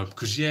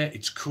 because yeah,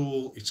 it's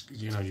cool, it's,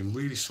 you know, you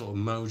really sort of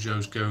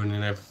mojo's going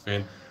and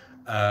everything,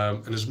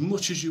 and as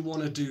much as you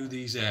want to do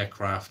these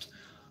aircraft,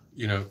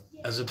 you know,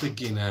 as a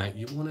beginner,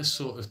 you want to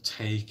sort of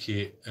take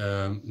it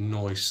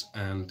nice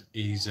and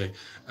easy.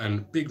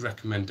 And big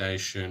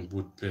recommendation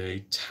would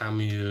be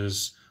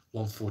Tamiya's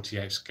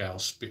 148 scale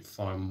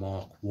Spitfire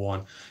Mark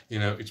 1. You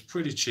know, it's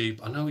pretty cheap.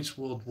 I know it's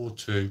World War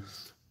II,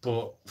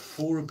 but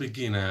for a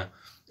beginner,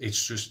 it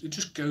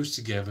just goes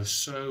together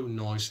so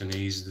nice and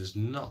easy. There's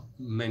not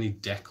many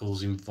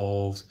decals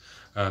involved.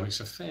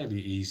 It's a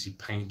fairly easy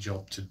paint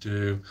job to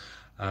do.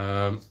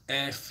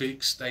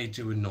 Airfix, they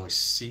do a nice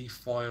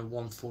Seafire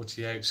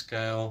 148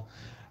 scale.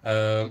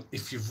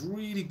 If you've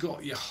really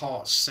got your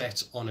heart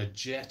set on a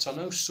jet, I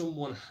know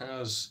someone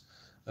has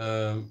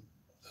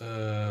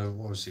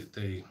what was it,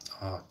 the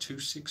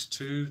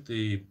 262,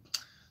 the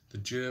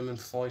German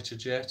fighter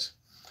jet,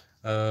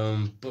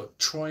 but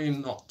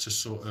trying not to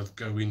sort of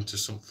go into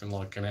something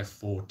like an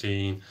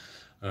F-14,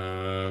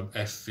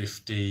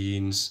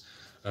 F-15s,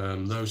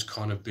 those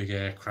kind of big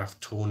aircraft,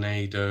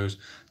 Tornadoes.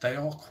 They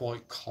are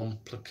quite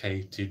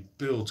complicated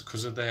builds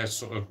because of their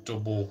sort of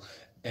double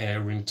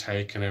air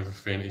intake and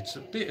everything. It's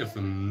a bit of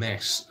a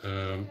mess,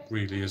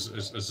 really,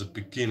 as a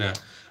beginner.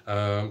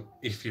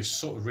 If you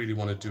sort of really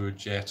want to do a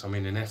jet, I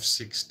mean, an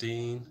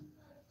F-16,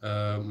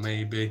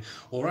 maybe,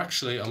 or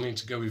actually, I mean,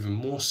 to go even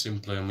more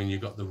simply, I mean, you've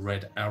got the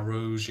Red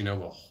Arrows, you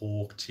know, a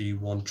Hawk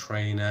T1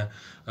 trainer,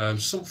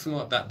 something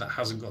like that that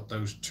hasn't got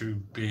those two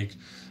big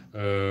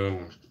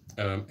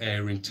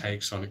air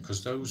intakes on it,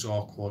 because those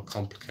are quite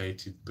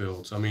complicated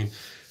builds. I mean,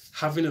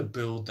 having a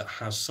build that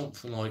has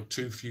something like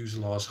two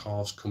fuselage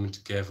halves coming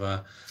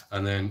together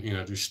and then, you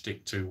know, just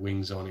stick two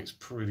wings on, it's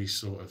pretty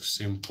sort of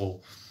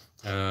simple.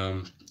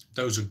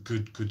 Those are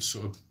good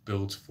sort of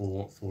builds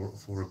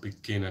for a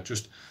beginner.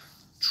 Just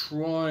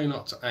try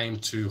not to aim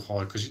too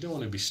high, because you don't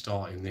want to be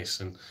starting this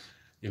and,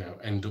 you know,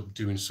 end up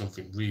doing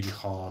something really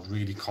hard,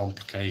 really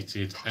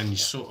complicated, and you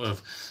sort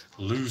of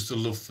lose the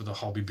love for the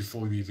hobby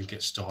before you even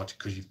get started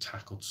because you've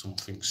tackled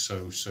something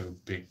so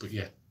big. But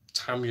yeah,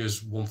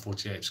 Tamiya's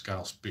 148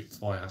 scale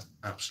Spitfire,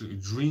 absolutely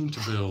dream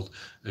to build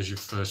as your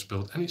first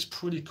build, and it's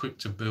pretty quick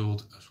to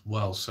build as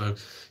well. So,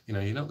 you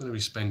know, you're not going to be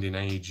spending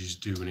ages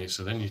doing it,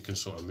 so then you can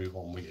sort of move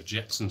on with your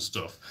jets and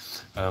stuff.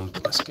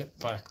 But let's get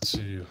back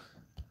to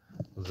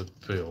the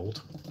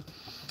build.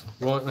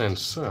 Right then,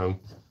 so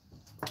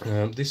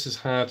this has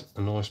had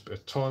a nice bit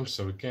of time,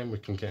 so again we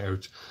can get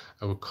out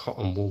our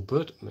cotton wool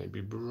bud,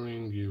 maybe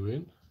bring you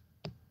in.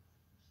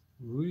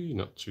 Really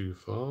not too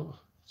far.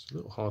 It's a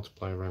little hard to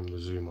play around with the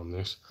zoom on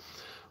this.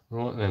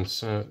 Right then,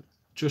 so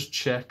just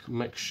check,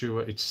 make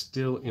sure it's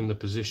still in the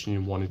position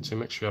you want it to,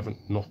 make sure you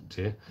haven't knocked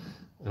it,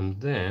 and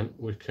then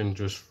we can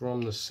just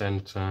from the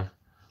center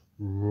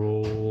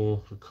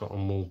roll the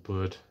cotton wool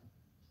bud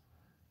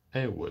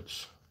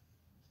outwards.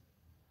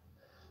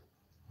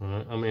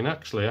 Right, I mean,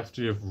 actually,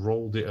 after you've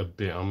rolled it a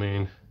bit, I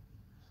mean,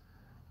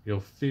 you'll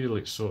feel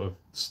it sort of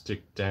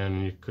stick down,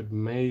 and you could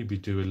maybe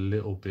do a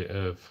little bit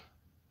of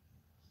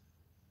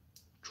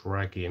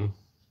dragging,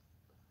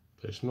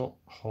 but it's not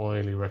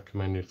highly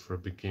recommended for a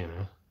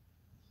beginner.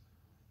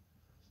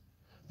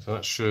 So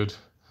that should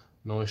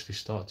nicely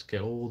start to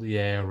get all the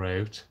air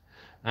out,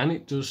 and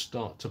it does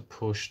start to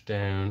push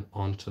down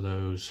onto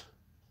those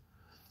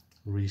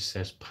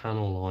recessed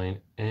panel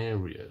line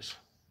areas,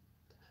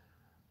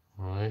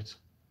 right?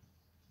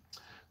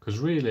 Because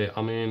really,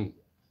 I mean,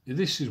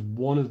 this is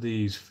one of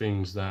these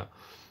things that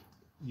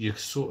you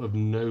sort of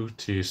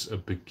notice a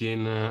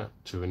beginner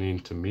to an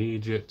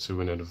intermediate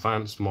to an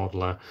advanced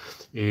modeler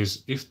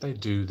is if they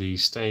do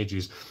these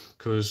stages,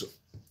 because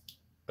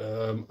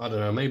I don't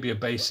know, maybe a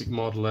basic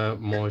modeler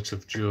might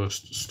have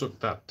just stuck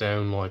that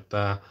down like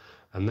that,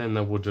 and then they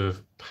would have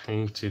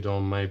painted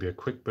on maybe a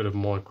quick bit of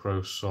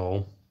micro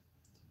sol,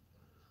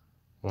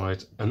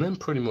 right, and then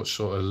pretty much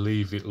sort of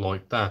leave it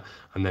like that.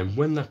 And then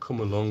when they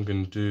come along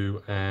and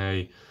do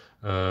a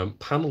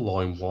panel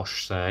line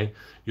wash, say,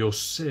 you'll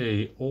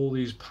see all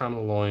these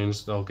panel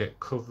lines, they'll get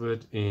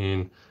covered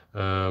in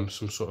some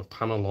sort of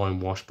panel line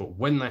wash, but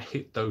when they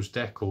hit those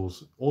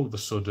decals, all of a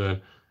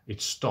sudden it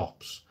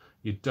stops.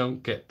 You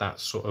don't get that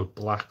sort of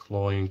black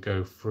line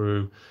go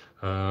through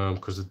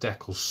because the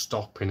decal's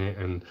stopping it,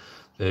 and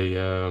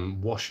the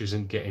wash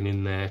isn't getting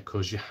in there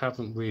because you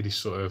haven't really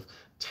sort of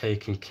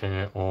taken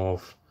care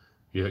of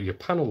your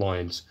panel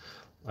lines.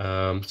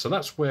 So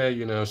that's where,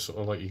 you know, sort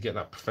of like you get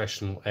that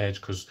professional edge,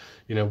 because,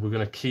 you know, we're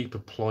going to keep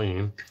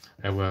applying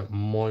our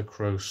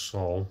micro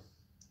sol,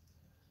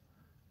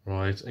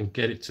 right, and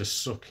get it to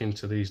suck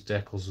into these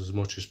decals as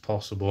much as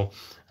possible.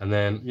 And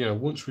then, you know,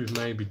 once we've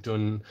maybe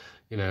done,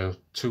 you know,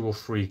 2 or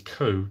 3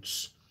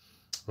 coats,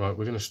 right,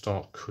 we're going to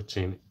start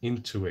cutting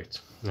into it.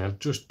 Now,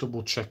 just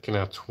double checking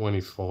our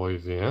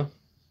 25 here,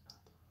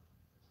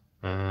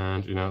 and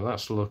and you know,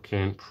 that's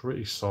looking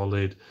pretty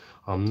solid.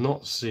 I'm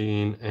not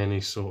seeing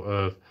any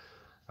sort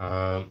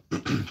of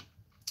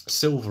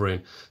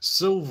silvering.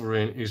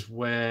 Silvering is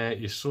where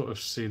you sort of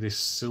see this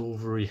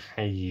silvery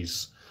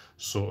haze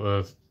sort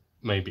of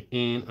maybe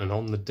in and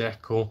on the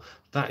decal.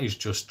 That is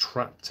just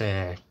trapped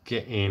air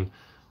getting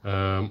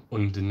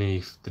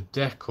underneath the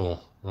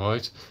decal,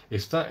 right?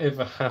 If that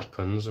ever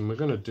happens, and we're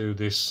going to do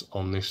this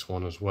on this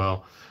one as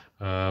well,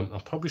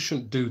 I probably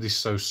shouldn't do this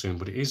so soon,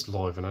 but it is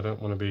live and I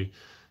don't want to be,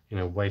 you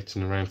know,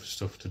 waiting around for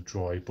stuff to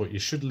dry. But you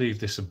should leave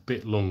this a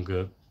bit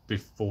longer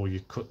before you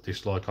cut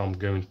this, like I'm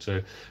going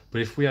to.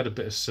 But if we had a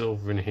bit of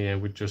silver in here,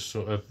 we'd just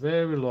sort of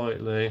very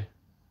lightly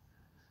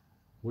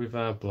with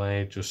our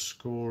blade just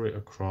score it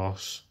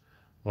across.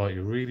 Right,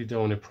 you really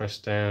don't want to press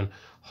down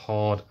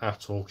hard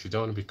at all, because you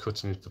don't want to be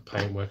cutting into the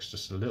paintwork. It's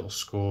just a little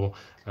score,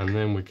 and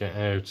then we get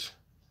out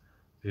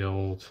the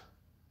old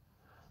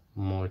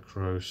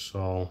micro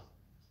sol.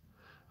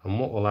 And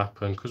what will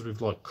happen, because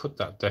we've like cut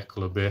that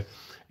decal a bit,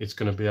 it's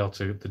going to be able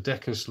to, the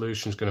decking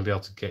solution is going to be able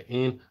to get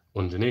in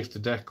underneath the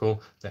decal.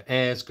 The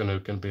air is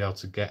going to be able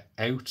to get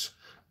out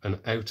and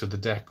out of the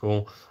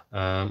decal,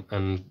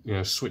 and you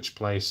know, switch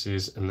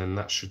places, and then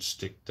that should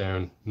stick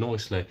down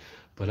nicely.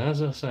 But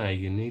as I say,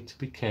 you need to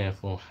be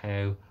careful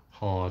how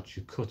hard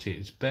you cut it.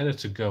 It's better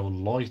to go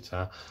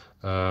lighter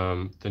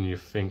than you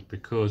think,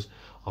 because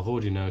I've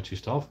already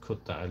noticed I've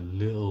cut that a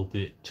little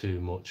bit too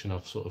much, and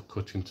I've sort of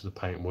cut into the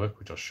paintwork,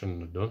 which I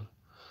shouldn't have done.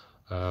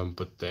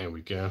 But there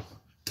we go,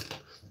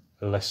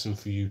 a lesson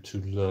for you to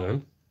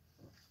learn.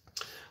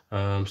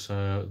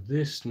 So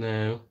this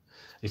now,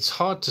 it's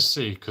hard to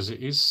see because it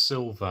is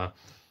silver,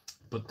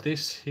 but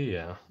this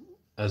here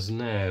as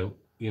now,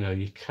 you know,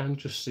 you can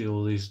just see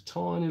all these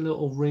tiny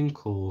little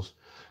wrinkles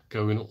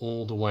going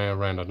all the way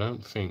around. I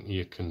don't think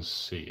you can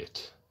see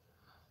it,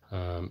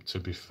 to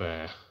be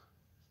fair.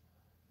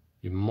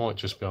 You might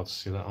just be able to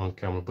see that on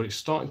camera, but it's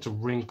starting to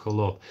wrinkle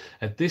up.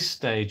 At this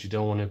stage, you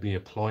don't want to be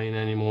applying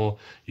anymore.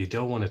 You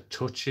don't want to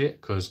touch it,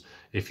 because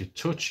if you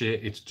touch it,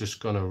 it's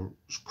just going to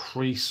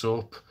crease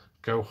up,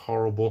 go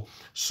horrible.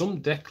 Some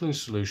decaling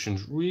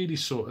solutions really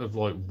sort of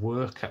like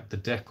work at the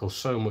decal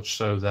so much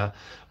so that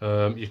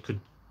you could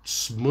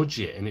smudge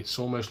it and it's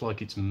almost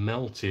like it's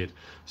melted.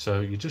 So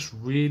you just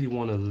really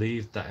want to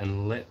leave that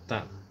and let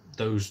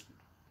those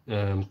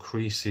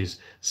creases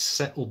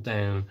settle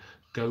down,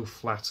 go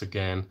flat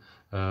again,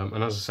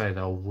 and as I say,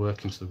 they'll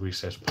work into the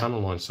recessed panel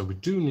line. So we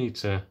do need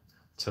to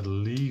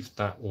leave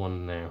that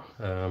one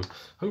now.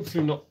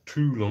 Hopefully not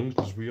too long,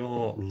 because we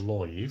are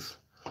live,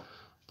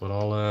 but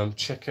I'll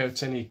check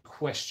out any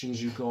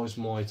questions you guys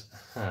might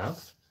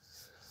have.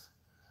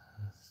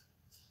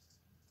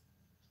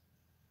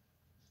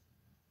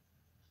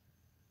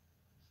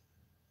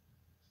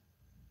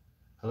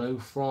 Hello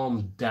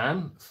from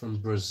Dan from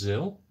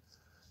Brazil.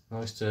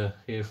 Nice to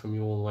hear from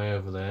you all the way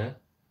over there.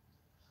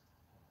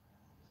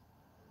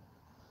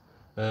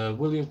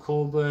 William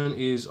Corburn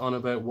is on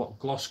about what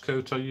gloss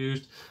coat I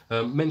used.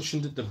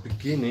 Mentioned at the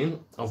beginning,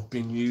 I've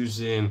been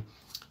using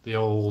the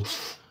old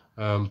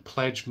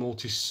Pledge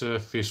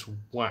multi-surface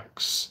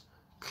wax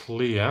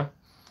clear.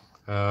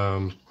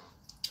 Yeah,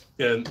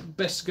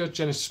 best to go to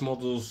Genessis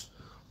Models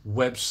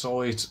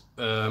website.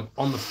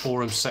 On the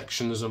forum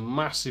section, there's a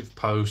massive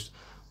post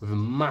with a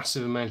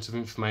massive amount of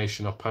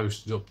information I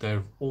posted up there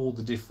of all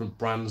the different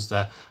brands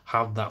that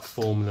have that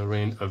formula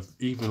in, of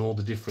even all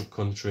the different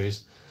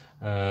countries.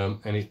 And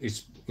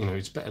it's, you know,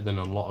 it's better than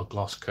a lot of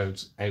gloss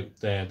coats out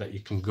there that you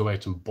can go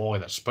out and buy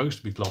that's supposed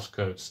to be gloss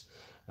coats.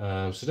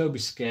 So don't be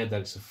scared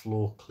that it's a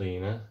floor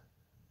cleaner.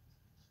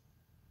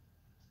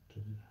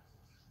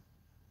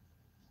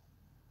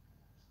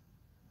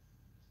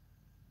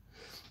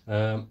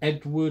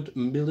 Edward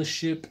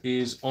Millership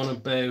is on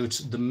about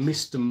the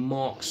Mr.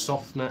 Mark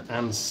softener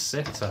and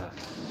setter.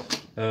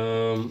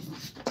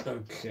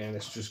 Okay,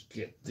 let's just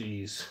get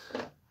these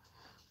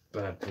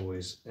bad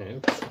boys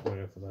out,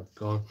 wherever they've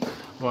gone.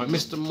 Right,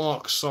 Mr.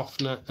 Mark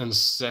softener and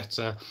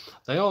setter.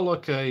 They are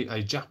like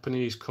a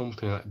Japanese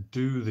company that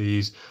do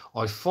these.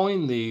 I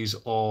find these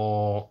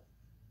are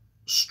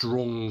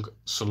strong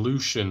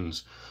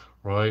solutions,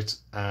 right?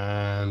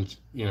 And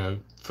you know,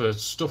 for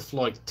stuff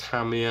like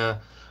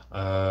Tamiya,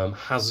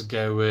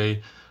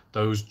 Hasegawa,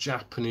 those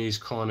Japanese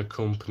kind of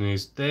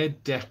companies, their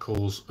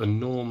decals are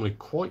normally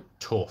quite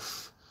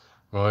tough,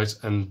 right?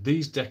 And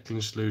these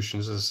decaling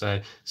solutions, as I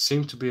say,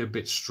 seem to be a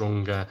bit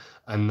stronger,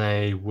 and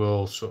they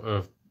will sort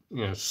of,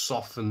 you know,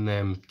 soften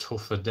them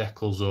tougher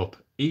decals up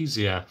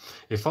easier.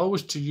 If I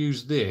was to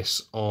use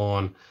this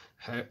on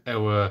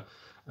our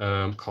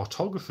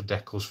cartographer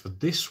decals for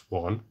this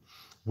one,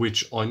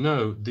 which I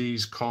know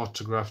these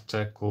cartograph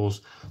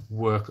decals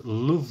work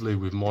lovely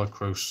with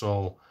micro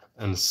sol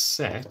and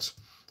set,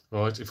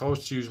 right? If I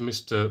was to use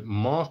Mr.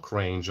 Mark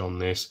range on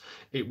this,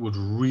 it would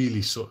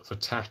really sort of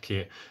attack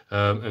it,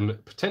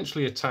 and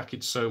potentially attack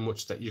it so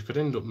much that you could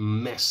end up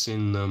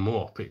messing them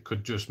up. It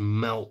could just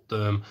melt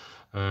them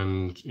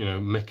and, you know,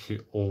 make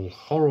it all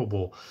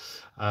horrible.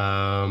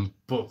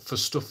 But for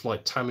stuff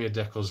like Tamiya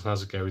decals and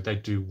Hasegawa, they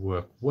do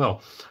work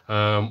well.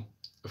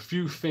 a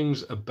few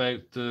things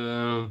about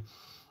the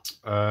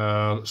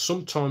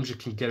sometimes you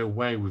can get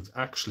away with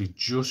actually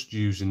just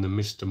using the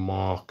Mr.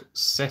 Mark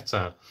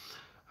setter.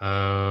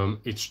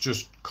 It's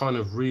just kind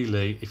of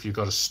really, if you've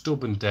got a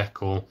stubborn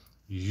decal,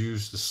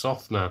 use the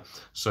softener,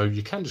 so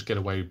you can just get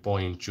away with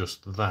buying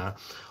just that.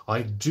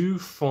 I do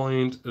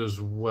find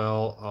as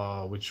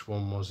well, which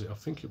one was it? I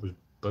think it was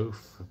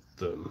both of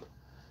them.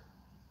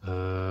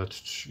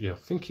 Yeah, I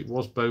think it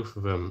was both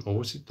of them, or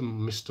was it the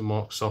Mr.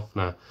 Mark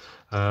softener?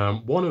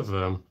 One of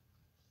them,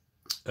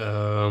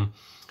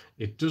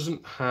 it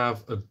doesn't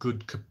have a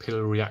good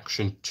capillary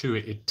action to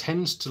it. It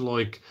tends to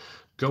like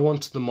go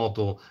onto the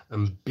model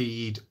and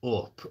bead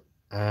up,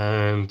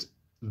 and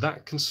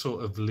that can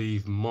sort of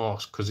leave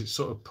marks because it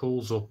sort of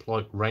pulls up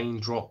like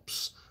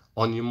raindrops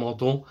on your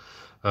model,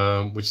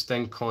 which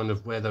then kind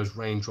of where those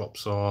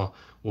raindrops are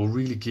will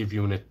really give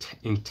you an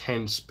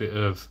intense bit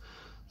of,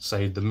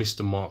 say, the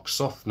Mr. Mark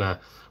softener.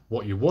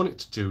 What you want it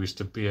to do is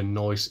to be a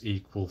nice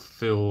equal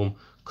film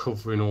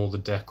covering all the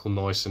decal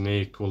nice and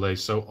equally.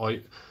 So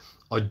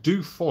I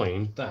do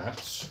find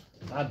that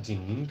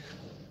adding,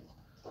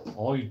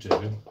 where is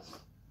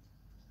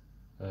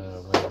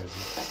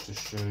it to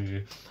show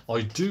you?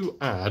 I do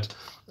add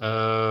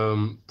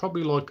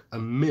probably like a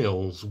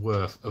mill's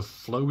worth of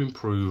flow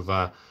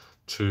improver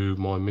to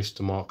my Mr.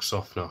 Mark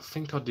softener. I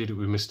think I did it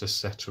with Mr.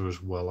 Setter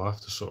as well. I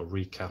have to sort of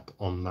recap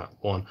on that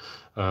one,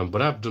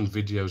 but I've done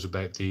videos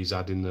about these,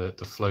 adding the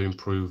flow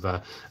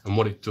improver, and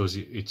what it does,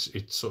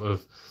 it sort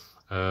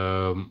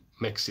of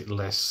makes it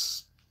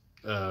less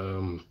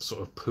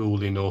sort of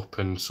pooling up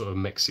and sort of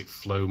makes it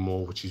flow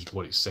more, which is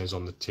what it says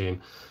on the tin.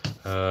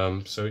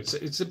 So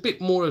it's a bit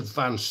more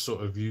advanced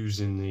sort of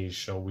using these,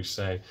 shall we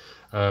say.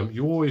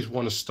 You always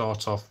want to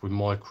start off with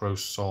micro,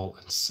 salt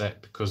and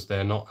set because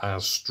they're not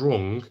as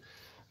strong,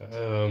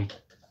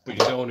 but you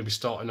don't want to be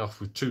starting off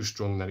with too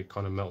strong that it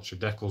kind of melts your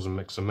decals and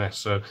makes a mess.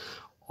 So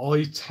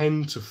I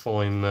tend to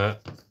find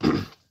that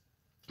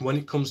when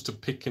it comes to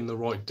picking the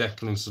right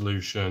decaling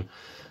solution,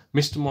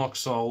 Mr. Mark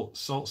Sol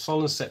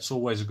and Set's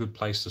always a good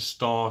place to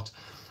start.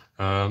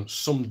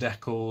 Some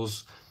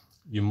decals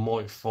you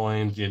might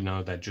find, you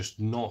know, they're just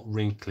not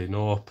wrinkling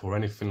up or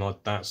anything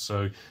like that,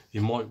 so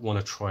you might want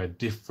to try a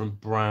different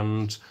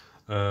brand.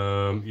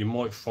 You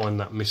might find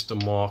that Mr.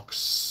 Mark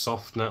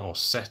softener or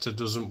setter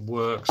doesn't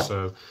work,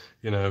 so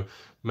you know,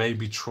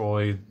 maybe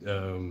try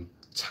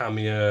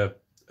Tamiya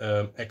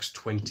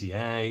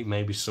X20A,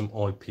 maybe some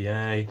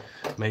IPA,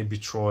 maybe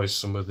try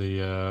some of the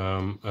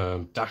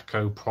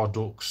Daco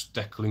products,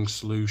 decaling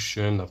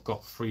solution. I've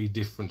got three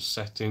different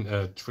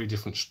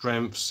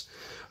strengths,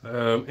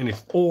 and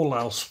if all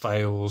else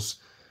fails,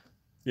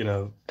 you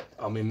know,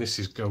 I mean, this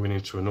is going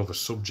into another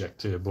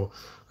subject here, but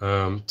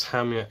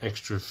Tamiya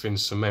extra thin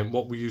cement,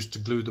 what we use to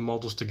glue the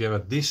models together,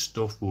 this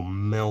stuff will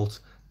melt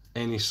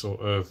any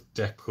sort of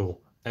decal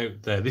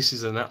out there. This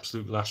is an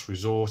absolute last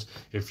resort.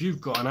 If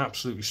you've got an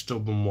absolutely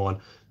stubborn one,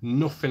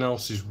 nothing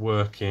else is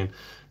working,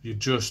 you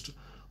just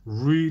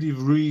really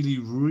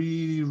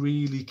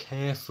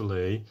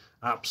carefully,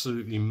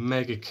 absolutely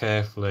mega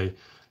carefully,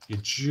 you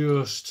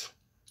just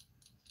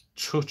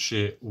touch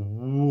it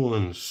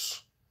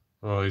once,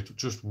 right,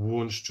 just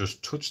once,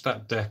 just touch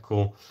that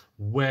decal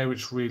where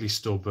it's really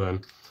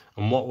stubborn,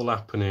 and what will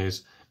happen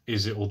is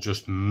it will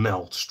just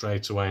melt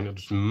straight away, and it'll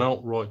just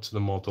melt right to the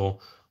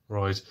model,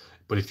 right?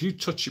 But if you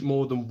touch it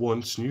more than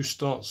once and you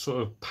start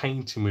sort of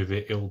painting with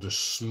it, it'll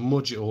just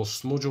smudge it all,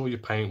 smudge all your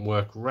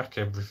paintwork, wreck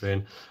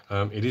everything.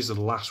 It is a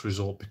last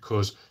resort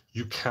because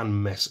you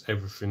can mess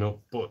everything up,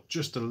 but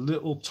just a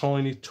little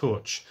tiny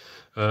touch,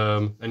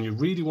 and you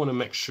really want to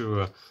make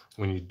sure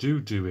when you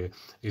do it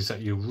is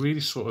that you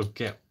really sort of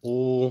get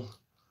all,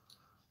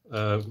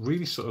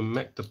 really sort of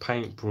make the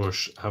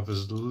paintbrush have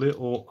as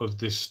little of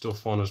this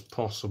stuff on as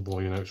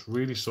possible. You know, it's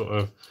really sort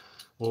of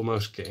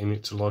almost getting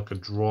it to like a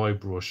dry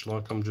brush,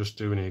 like I'm just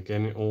doing it,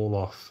 getting it all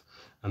off,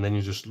 and then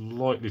you just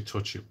lightly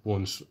touch it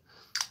once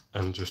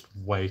and just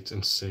wait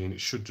and see, and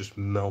it should just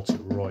melt it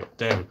right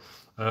down.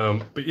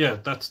 But yeah,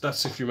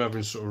 that's if you're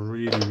having sort of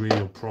really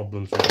real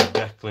problems with the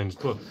decalings.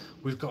 But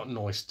we've got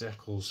nice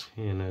decals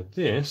here now.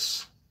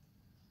 This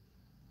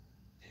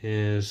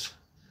is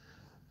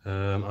I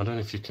don't know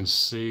if you can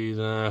see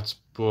that,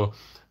 but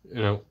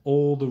you know,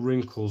 all the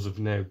wrinkles have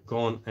now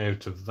gone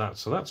out of that,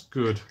 so that's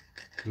good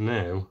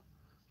now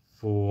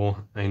for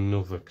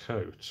another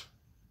coat.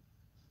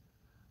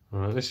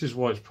 All right, this is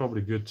why it's probably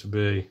good to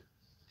be,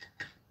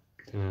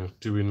 you know,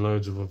 doing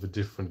loads of other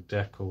different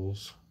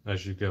decals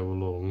as you go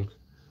along.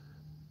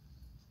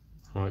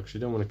 All right, because you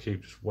don't want to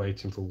keep just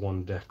waiting for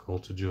one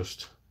decal to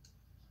just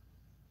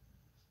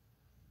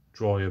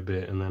dry a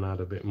bit and then add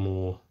a bit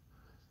more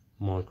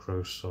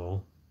micro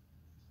sol.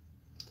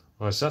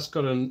 All right, so that's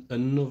got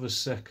another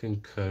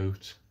second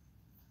coat.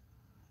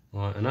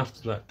 All right, and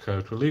after that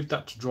coat, we'll leave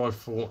that to dry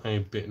for a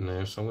bit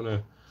now. So I'm going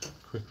to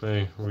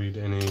quickly read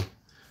any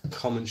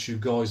comments you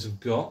guys have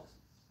got.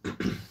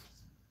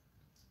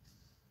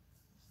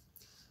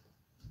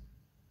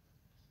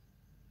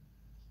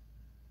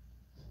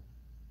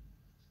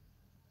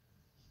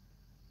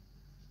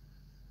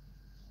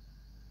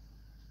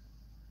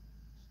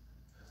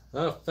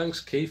 Oh,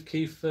 thanks, Keith.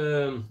 Keith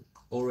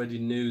already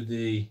knew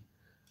the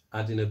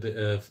adding a bit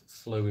of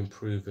flow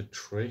improver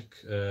trick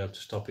to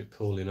stop it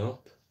pulling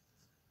up.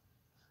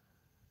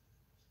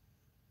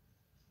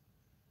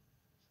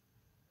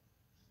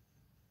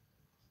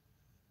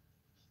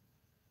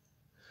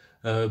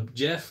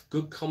 Jeff,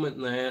 good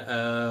comment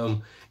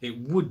there. It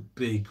would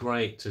be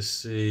great to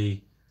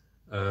see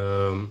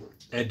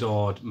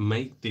Edard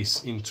make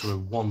this into a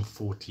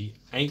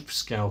 1/48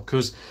 scale,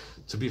 because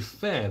to be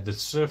fair, the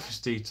surface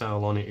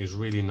detail on it is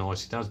really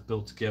nice. It has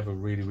built together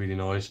really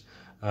nice.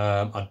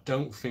 I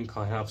don't think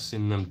I have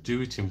seen them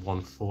do it in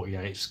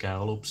 1/48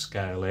 scale,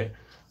 upscale it,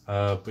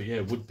 but yeah,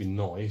 it would be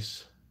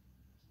nice.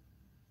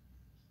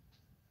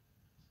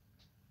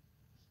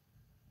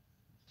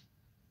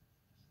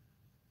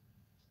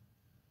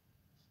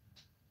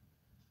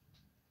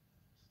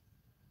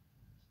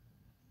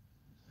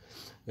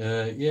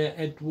 Yeah,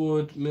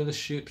 Edward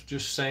Millership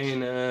just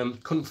saying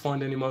couldn't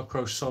find any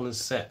micro solid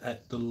set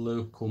at the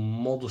local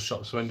model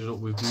shop, so ended up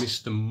with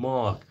Mr.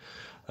 Mark.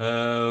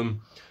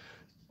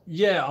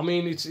 Yeah, I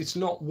mean it's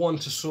not one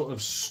to sort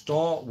of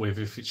start with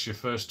if it's your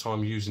first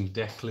time using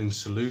Decaling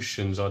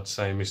solutions. I'd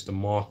say Mr.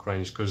 Mark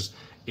range, because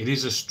it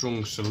is a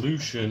strong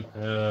solution,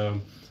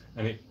 and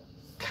it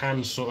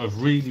can sort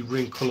of really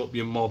wrinkle up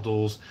your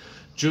models.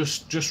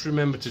 Just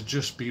remember to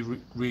just be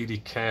really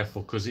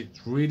careful, because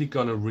it's really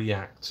going to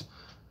react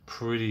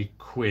pretty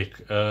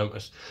quick,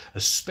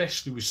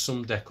 especially with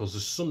some decals.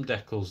 There's some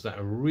decals that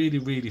are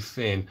really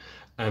thin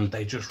and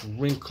they just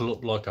wrinkle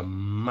up like a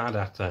mad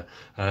hatter.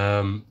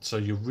 So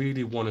you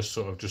really want to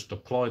sort of just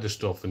apply the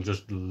stuff and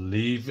just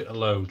leave it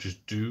alone.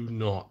 Just do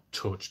not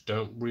touch,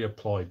 don't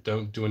reapply,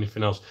 don't do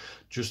anything else.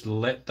 Just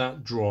let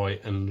that dry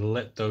and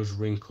let those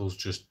wrinkles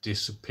just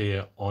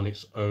disappear on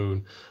its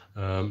own,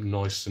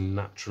 nice and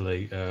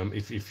naturally.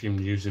 If you're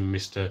using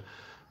Mr.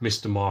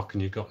 Mark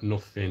and you've got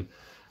nothing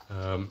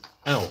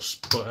else.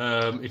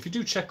 But if you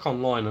do check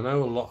online, I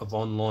know a lot of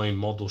online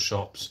model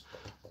shops,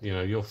 you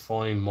know, you'll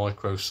find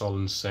micro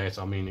solid set.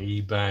 I mean,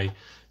 eBay,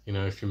 you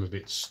know, if you're a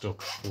bit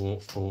stuck for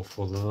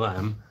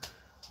them.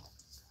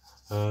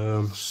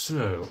 Now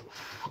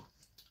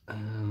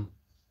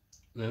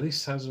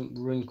this hasn't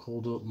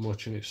wrinkled up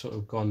much, and it's sort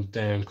of gone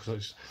down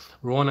because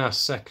we're on our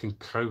second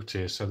coat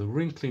here, so the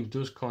wrinkling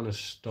does kind of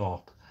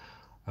stop.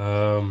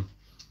 I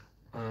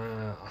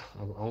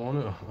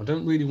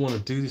don't really want to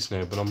do this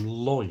now, but I'm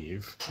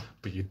live.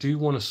 But you do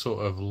want to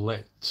sort of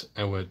let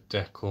our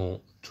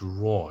decal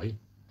dry.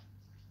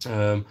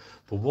 But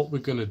what we're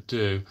going to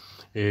do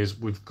is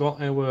we've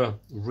got our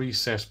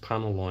recessed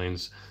panel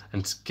lines,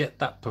 and to get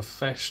that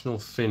professional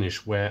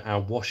finish where our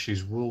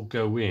washes will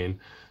go in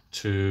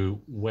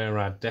to where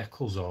our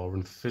decals are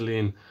and fill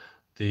in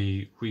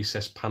the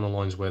recessed panel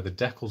lines where the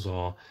decals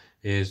are,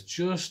 is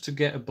just to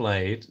get a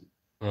blade,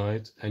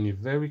 right, and you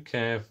very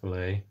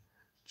carefully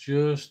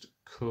just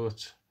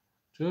cut,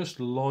 just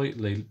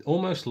lightly,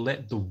 almost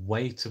let the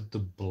weight of the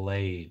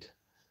blade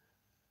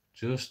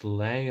just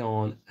lay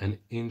on and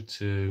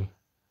into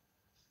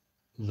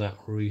that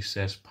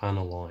recessed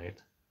panel line.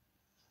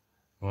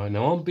 Right,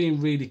 now I'm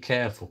being really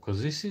careful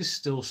because this is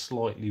still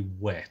slightly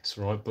wet,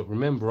 right? But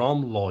remember,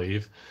 I'm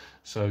live,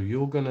 so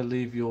you're going to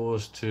leave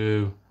yours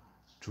to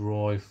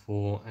dry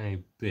for a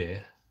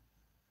bit,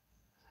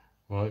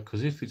 right?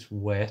 Because if it's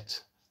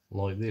wet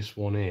like this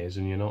one is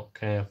and you're not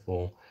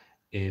careful,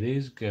 it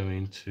is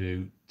going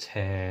to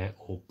tear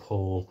or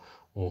pull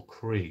or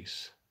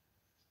crease.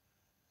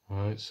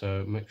 Right,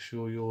 so make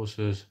sure yours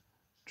has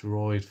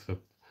dried for,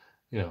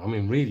 you know, I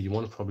mean, really, you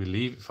want to probably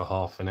leave it for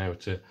half an hour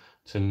to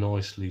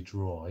nicely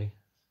dry.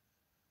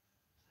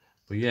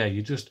 But yeah,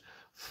 you just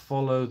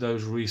follow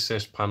those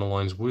recessed panel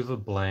lines with a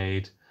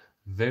blade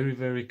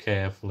very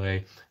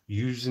carefully,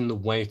 using the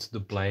weight of the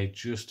blade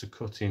just to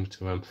cut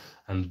into them.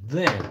 And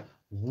then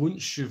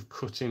once you've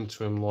cut into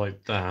them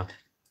like that,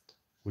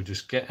 we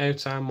just get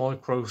out our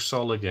micro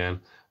sol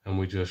again and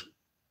we just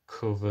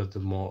cover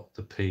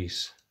the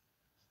piece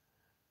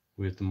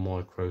with the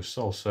micro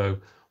sol. So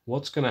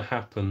what's going to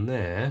happen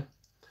there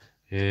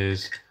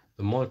is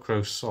the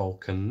micro sol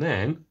can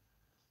then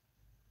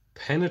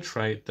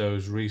penetrate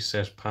those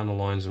recessed panel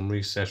lines and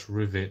recessed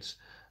rivets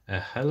a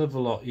hell of a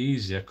lot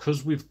easier,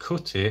 because we've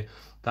cut it.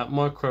 That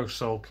micro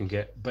sol can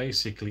get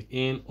basically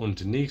in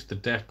underneath the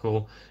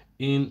decal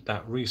in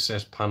that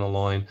recessed panel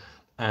line,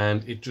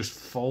 and it just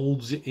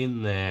folds it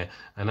in there,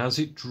 and as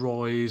it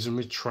dries and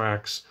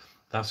retracts,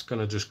 that's going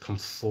to just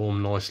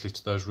conform nicely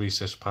to those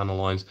recessed panel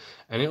lines,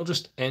 and it'll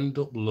just end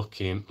up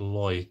looking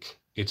like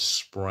it's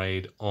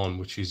sprayed on,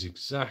 which is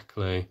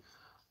exactly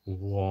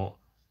what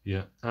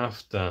you're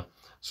after.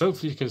 So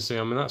hopefully you can see,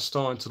 I mean, that's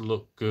starting to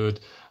look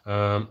good.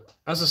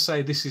 As I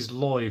say, this is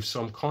live,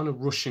 so I'm kind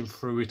of rushing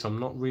through it. I'm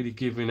not really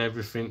giving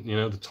everything, you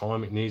know, the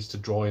time it needs to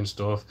dry and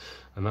stuff,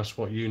 and that's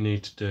what you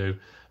need to do.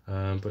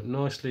 But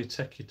nicely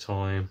take your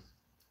time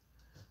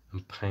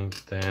and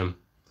paint them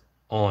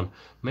on.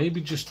 Maybe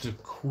just a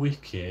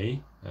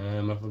quickie,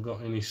 have I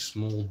got any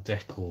small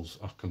decals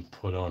I can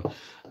put on?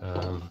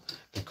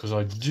 Because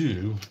I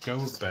do go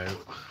about,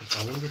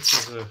 I wonder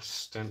if there's a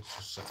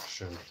stencil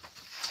section.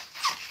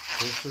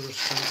 Is there a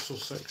stencil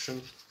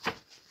section?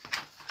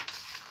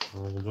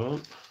 Hold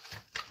on.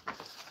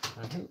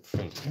 I don't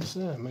think, is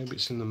there? Maybe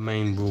it's in the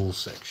main rules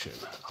section.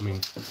 I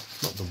mean,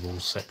 not the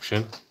rules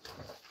section.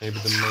 Maybe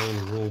the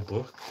main rule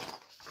book.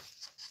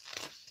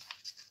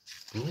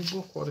 Rule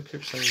book? Why do I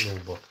keep saying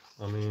rule book?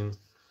 I mean,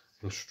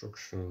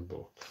 instruction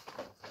book.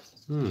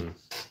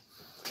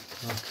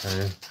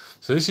 Okay.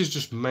 So this is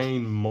just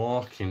main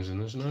markings, and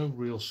there's no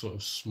real sort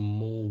of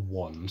small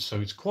one. So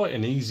it's quite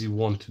an easy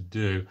one to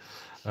do.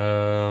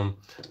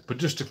 But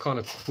just to kind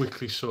of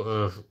quickly sort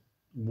of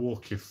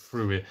walk you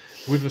through it,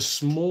 with a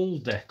small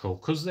decal,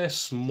 because they're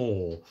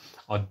small,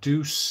 I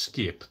do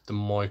skip the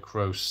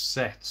micro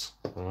set,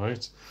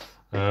 right?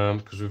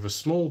 Because with a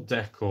small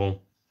decal,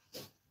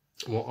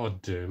 what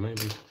I'd do,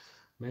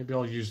 maybe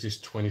I'll use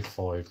this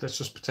 25. Let's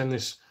just pretend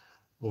this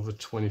other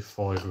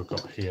 25 we've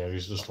got here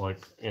is just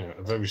like, you know,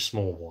 a very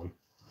small one,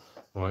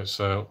 right?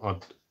 So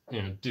I'd,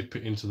 you know, dip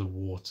it into the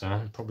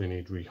water. Probably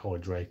need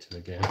rehydrating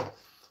again.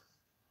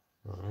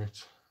 All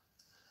right.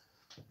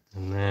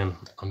 And then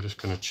I'm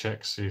just going to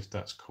check, see if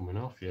that's coming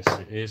off. Yes,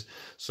 it is.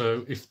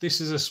 So if this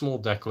is a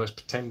small decal, let's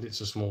pretend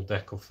it's a small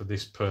decal for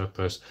this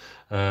purpose.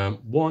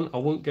 One, I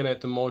won't get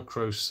out the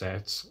micro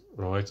set,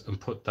 right, and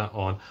put that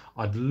on.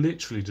 I'd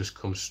literally just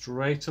come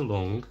straight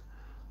along,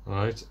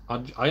 right.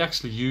 I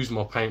actually use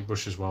my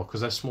paintbrush as well,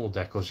 because they're small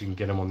decals. You can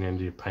get them on the end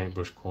of your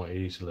paintbrush quite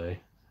easily,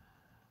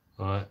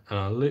 right. And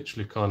I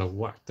literally kind of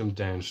whack them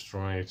down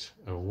straight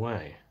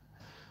away,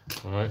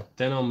 right.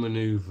 Then I'll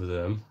maneuver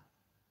them.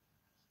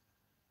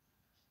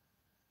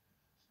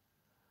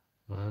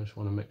 I just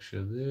want to make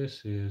sure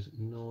this is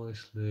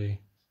nicely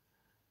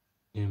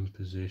in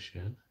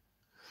position.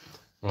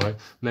 Right,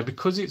 now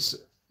because it's,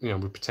 you know,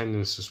 we're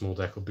pretending it's a small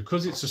decal,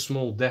 because it's a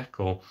small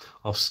decal,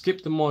 I'll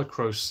skip the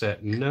micro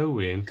set,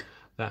 knowing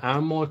that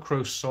our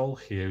micro sole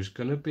here is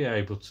going to be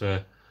able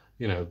to,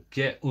 you know,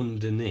 get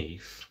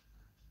underneath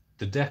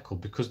the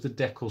decal. Because the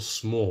decal's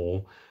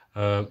small,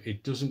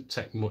 it doesn't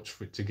take much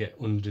for it to get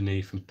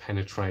underneath and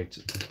penetrate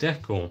the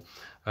decal.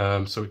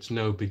 So it's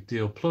no big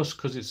deal. Plus,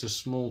 because it's a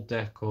small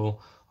decal,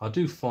 I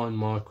do find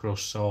micro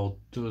sole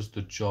does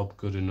the job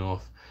good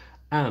enough.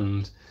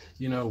 And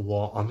you know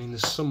what, I mean,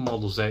 there's some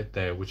models out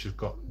there which have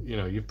got, you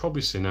know, you've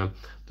probably seen them,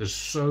 there's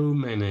so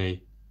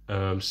many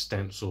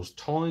stencils,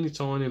 tiny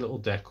little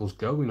decals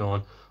going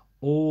on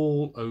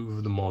all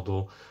over the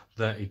model,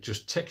 that it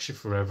just takes you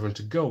forever. And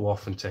to go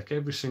off and take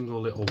every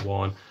single little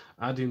one,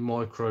 adding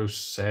micro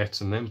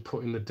set, and then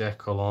putting the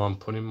decal on,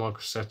 putting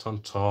micro set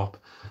on top,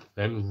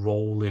 then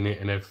rolling it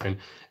and everything,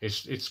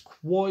 it's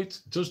quite,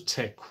 does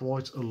take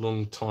quite a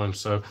long time.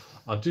 So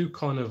I do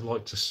kind of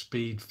like to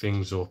speed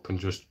things up and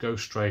just go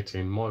straight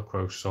in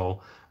micro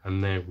sole,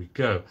 and there we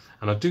go.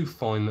 And I do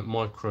find that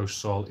micro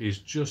sole is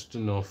just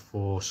enough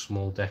for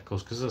small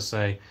decals, because as I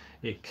say,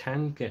 it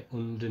can get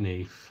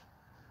underneath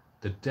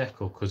the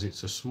decal because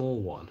it's a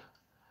small one,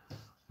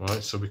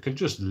 right? So we can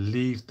just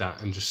leave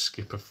that and just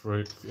skip a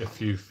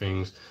few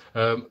things.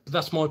 But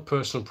that's my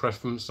personal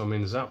preference. I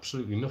mean, there's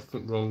absolutely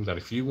nothing wrong that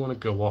if you want to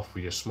go off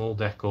with your small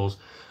decals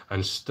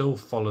and still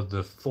follow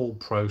the full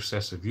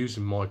process of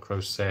using micro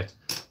set,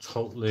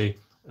 totally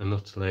and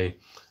utterly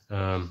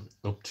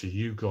up to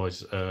you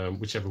guys,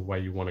 whichever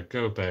way you want to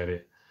go about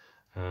it.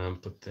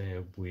 But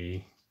there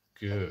we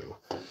go.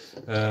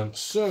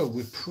 So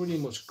we've pretty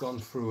much gone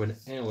through an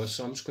hour,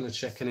 so I'm just going to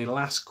check any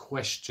last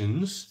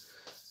questions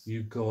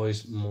you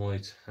guys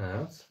might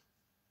have.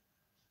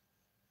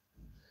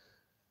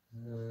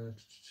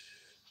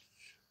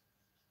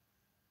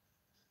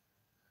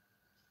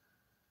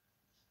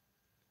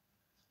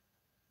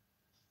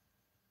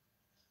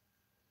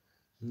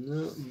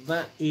 No,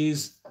 that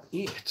is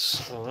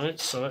it. All right,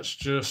 so let's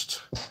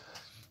just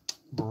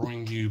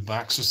bring you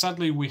back. So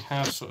sadly, we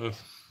have sort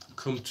of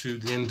come to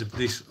the end of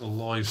this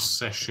live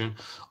session.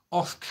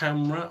 Off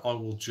camera, I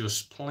will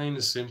just plain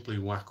and simply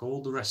whack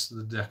all the rest of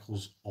the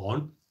decals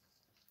on.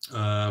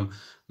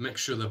 Make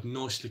sure they're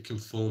nicely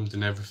conformed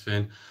and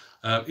everything.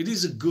 It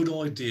is a good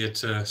idea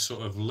to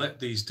sort of let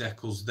these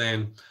decals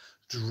then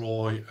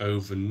dry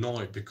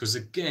overnight, because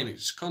again,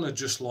 it's kind of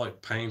just like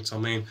paint. I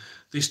mean,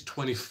 this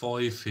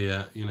 25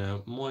 here, you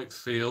know, might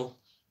feel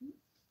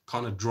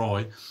kind of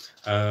dry,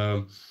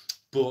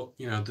 but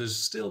you know, there's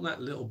still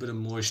that little bit of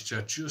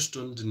moisture just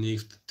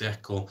underneath the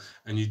decal,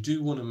 and you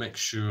do want to make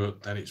sure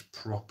that it's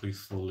properly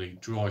fully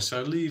dry.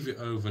 So leave it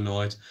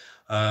overnight.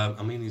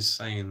 I mean, in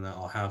saying that,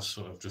 I have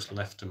sort of just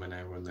left them an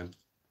hour and then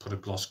put a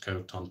gloss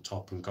coat on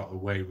top and got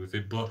away with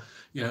it. But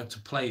you know, to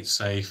play it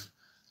safe,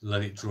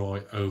 let it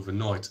dry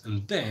overnight,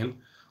 and then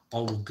I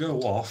will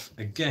go off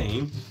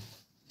again,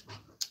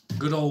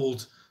 good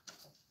old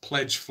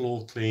Pledge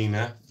floor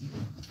cleaner,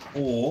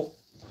 or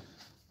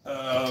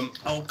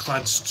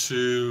Alclad's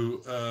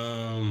to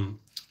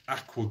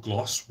Aqua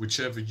Gloss,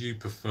 whichever you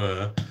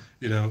prefer.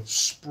 You know,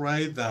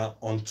 spray that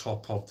on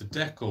top of the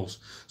decals.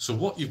 So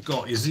what you've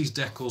got is these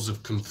decals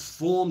have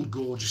conformed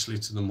gorgeously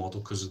to the model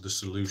because of the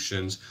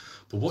solutions,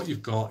 but what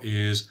you've got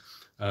is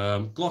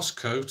gloss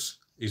coat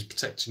is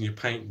protecting your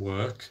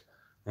paintwork,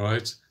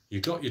 right?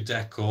 You've got your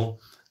decal,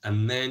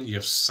 and then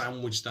you've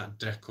sandwiched that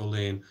decal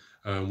in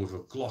with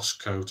a gloss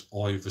coat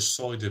either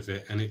side of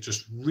it, and it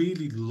just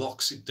really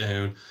locks it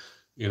down.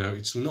 You know,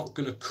 it's not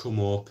going to come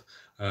up,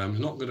 it's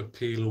not going to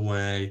peel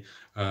away,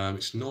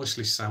 it's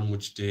nicely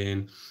sandwiched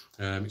in,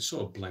 it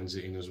sort of blends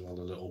it in as well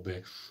a little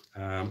bit,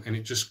 and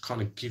it just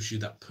kind of gives you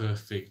that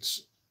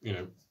perfect, you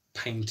know,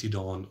 painted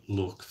on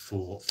look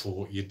for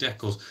your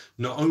decals.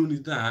 Not only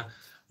that,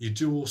 you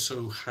do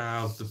also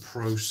have the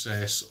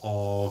process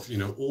of, you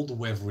know, all the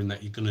weathering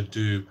that you're going to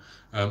do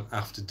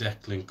after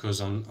decaling,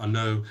 because I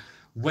know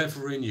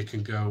weathering, you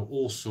can go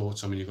all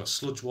sorts. I mean, you've got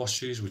sludge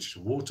washes, which is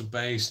water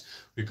based.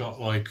 We've got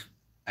like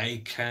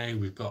AK,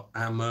 we've got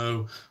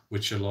ammo,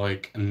 which are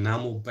like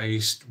enamel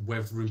based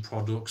weathering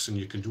products, and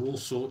you can do all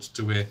sorts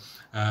to it.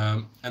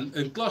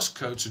 And gloss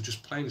coats are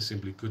just plain and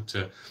simply good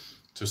to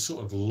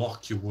sort of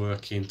lock your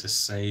work in, to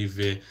save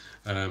it,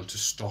 to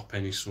stop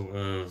any sort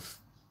of,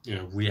 you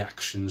know,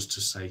 reactions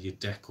to, say, your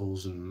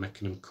decals and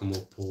making them come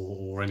up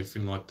or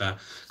anything like that.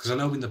 Because I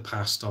know in the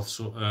past I've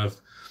sort of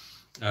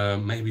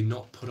maybe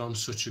not put on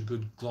such a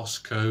good gloss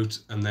coat,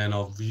 and then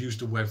I've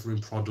used a weathering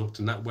product,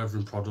 and that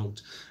weathering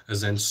product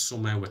has then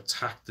somehow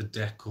attacked the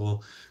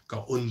decal,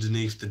 got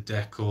underneath the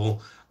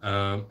decal,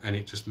 and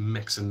it just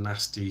makes a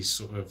nasty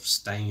sort of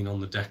stain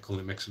on the decal.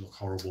 It makes it look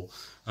horrible.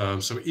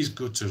 So it is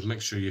good to make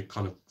sure you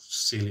kind of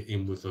seal it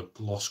in with a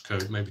gloss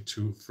coat, maybe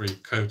 2 or 3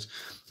 coats.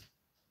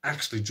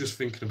 Actually, just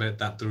thinking about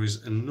that, there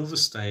is another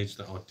stage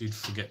that I did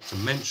forget to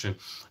mention.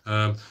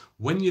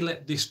 When you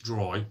let this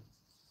dry,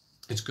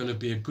 it's going to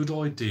be a good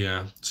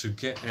idea to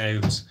get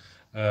out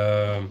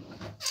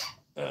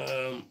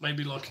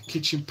maybe like a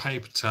kitchen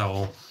paper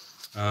towel,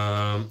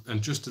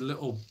 and just a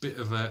little bit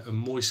of a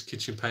moist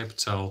kitchen paper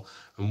towel,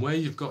 and where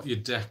you've got your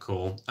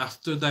decal,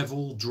 after they've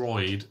all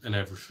dried and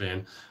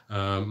everything,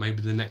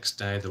 maybe the next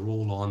day they're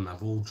all on,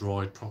 they've all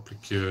dried, properly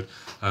cured,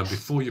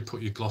 before you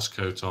put your gloss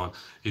coat on,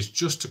 is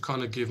just to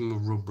kind of give them a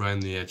rub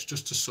around the edge,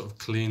 just to sort of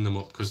clean them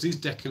up, because these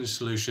decaling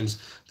solutions,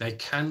 they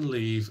can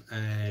leave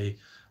a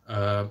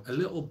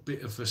little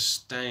bit of a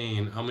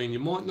stain. I mean, you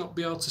might not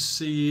be able to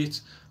see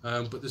it,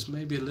 but there's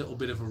maybe a little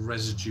bit of a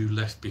residue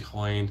left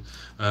behind.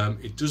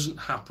 It doesn't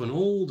happen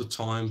all the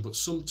time, but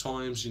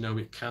sometimes, you know,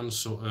 it can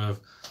sort of,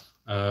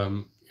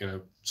 you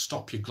know,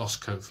 stop your gloss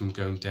coat from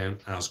going down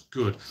as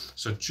good.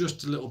 So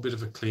just a little bit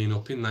of a clean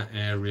up in that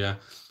area,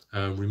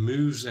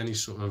 removes any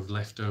sort of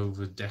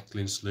leftover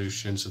decaling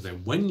solution. So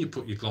then when you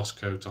put your gloss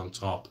coat on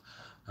top,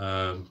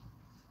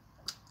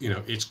 you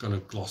know, it's going to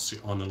gloss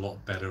it on a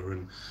lot better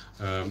and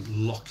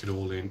lock it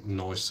all in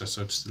nicer.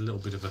 So just a little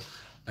bit of a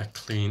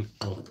clean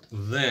up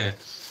there.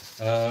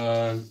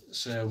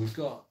 So we've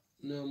got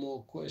no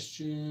more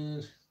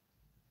questions.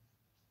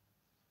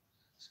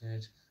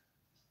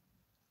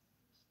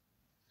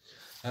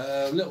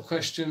 Little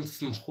question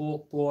from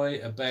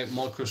Hawkboy about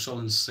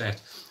microsolid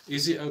set.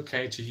 Is it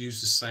okay to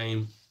use the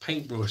same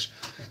paintbrush?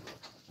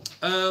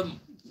 I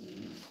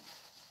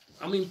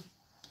mean,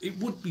 it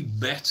would be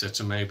better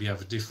to maybe have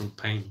a different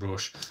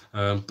paintbrush,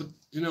 but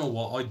you know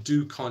what, I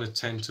do kind of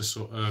tend to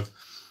sort of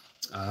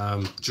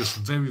just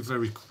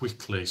very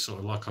quickly, sort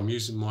of like I'm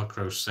using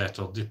micro set,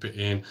 I'll dip it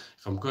in.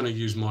 If I'm going to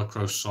use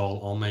micro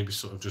sol, I'll maybe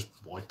sort of just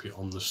wipe it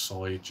on the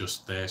side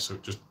just there, so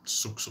it just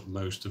sucks up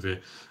most of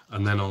it,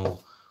 and then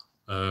I'll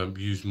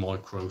use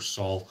micro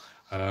sol.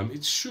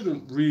 It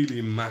shouldn't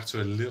really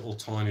matter a little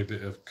tiny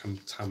bit of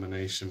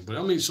contamination, but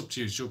I mean, it's up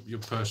to you, it's your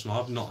personal.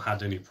 I've not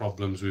had any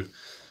problems with,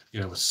 you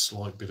know, a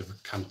slight bit of a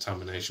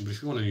contamination, but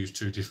if you want to use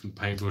 2 different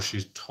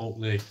paintbrushes,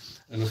 totally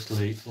and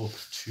utterly up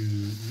to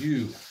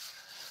you.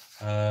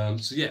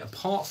 So yeah,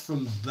 apart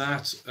from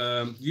that,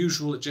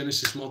 usual at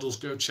Genessis Models,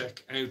 go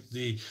check out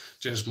the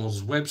Genessis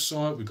Models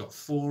website. We've got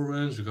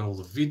forums, we've got all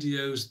the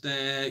videos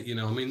there. You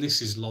know, I mean,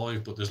 this is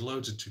live, but there's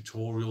loads of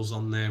tutorials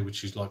on there,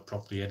 which is like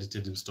properly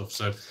edited and stuff.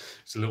 So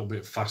it's a little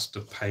bit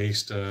faster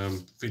paced,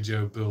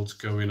 video builds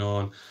going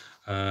on,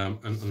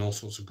 and all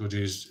sorts of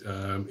goodies,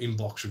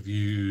 inbox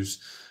reviews,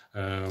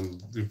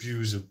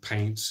 reviews of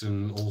paints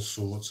and all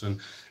sorts.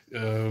 And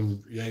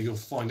yeah, you'll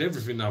find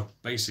everything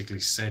I've basically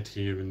said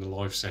here in the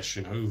live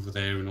session over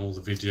there in all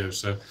the videos.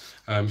 So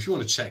if you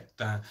want to check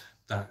that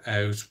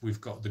out, we've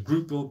got the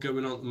group build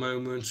going on at the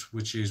moment,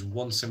 which is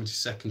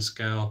 1/72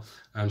 scale.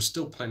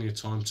 Still plenty of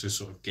time to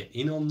sort of get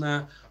in on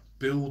that,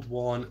 build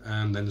one,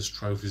 and then there's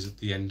trophies at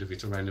the end of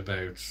it, around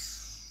about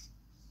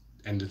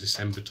end of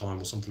December time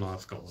or something. I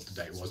forgot what the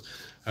date was,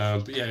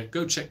 but yeah,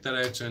 go check that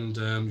out, and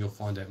you'll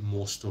find out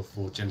more stuff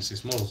for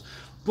Genessis Models.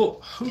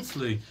 But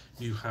hopefully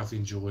you have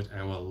enjoyed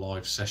our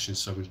live session.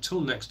 So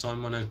until next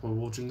time, my name is Bob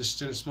Waldron, this is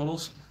Genessis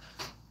Models,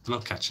 and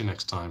I'll catch you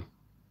next time.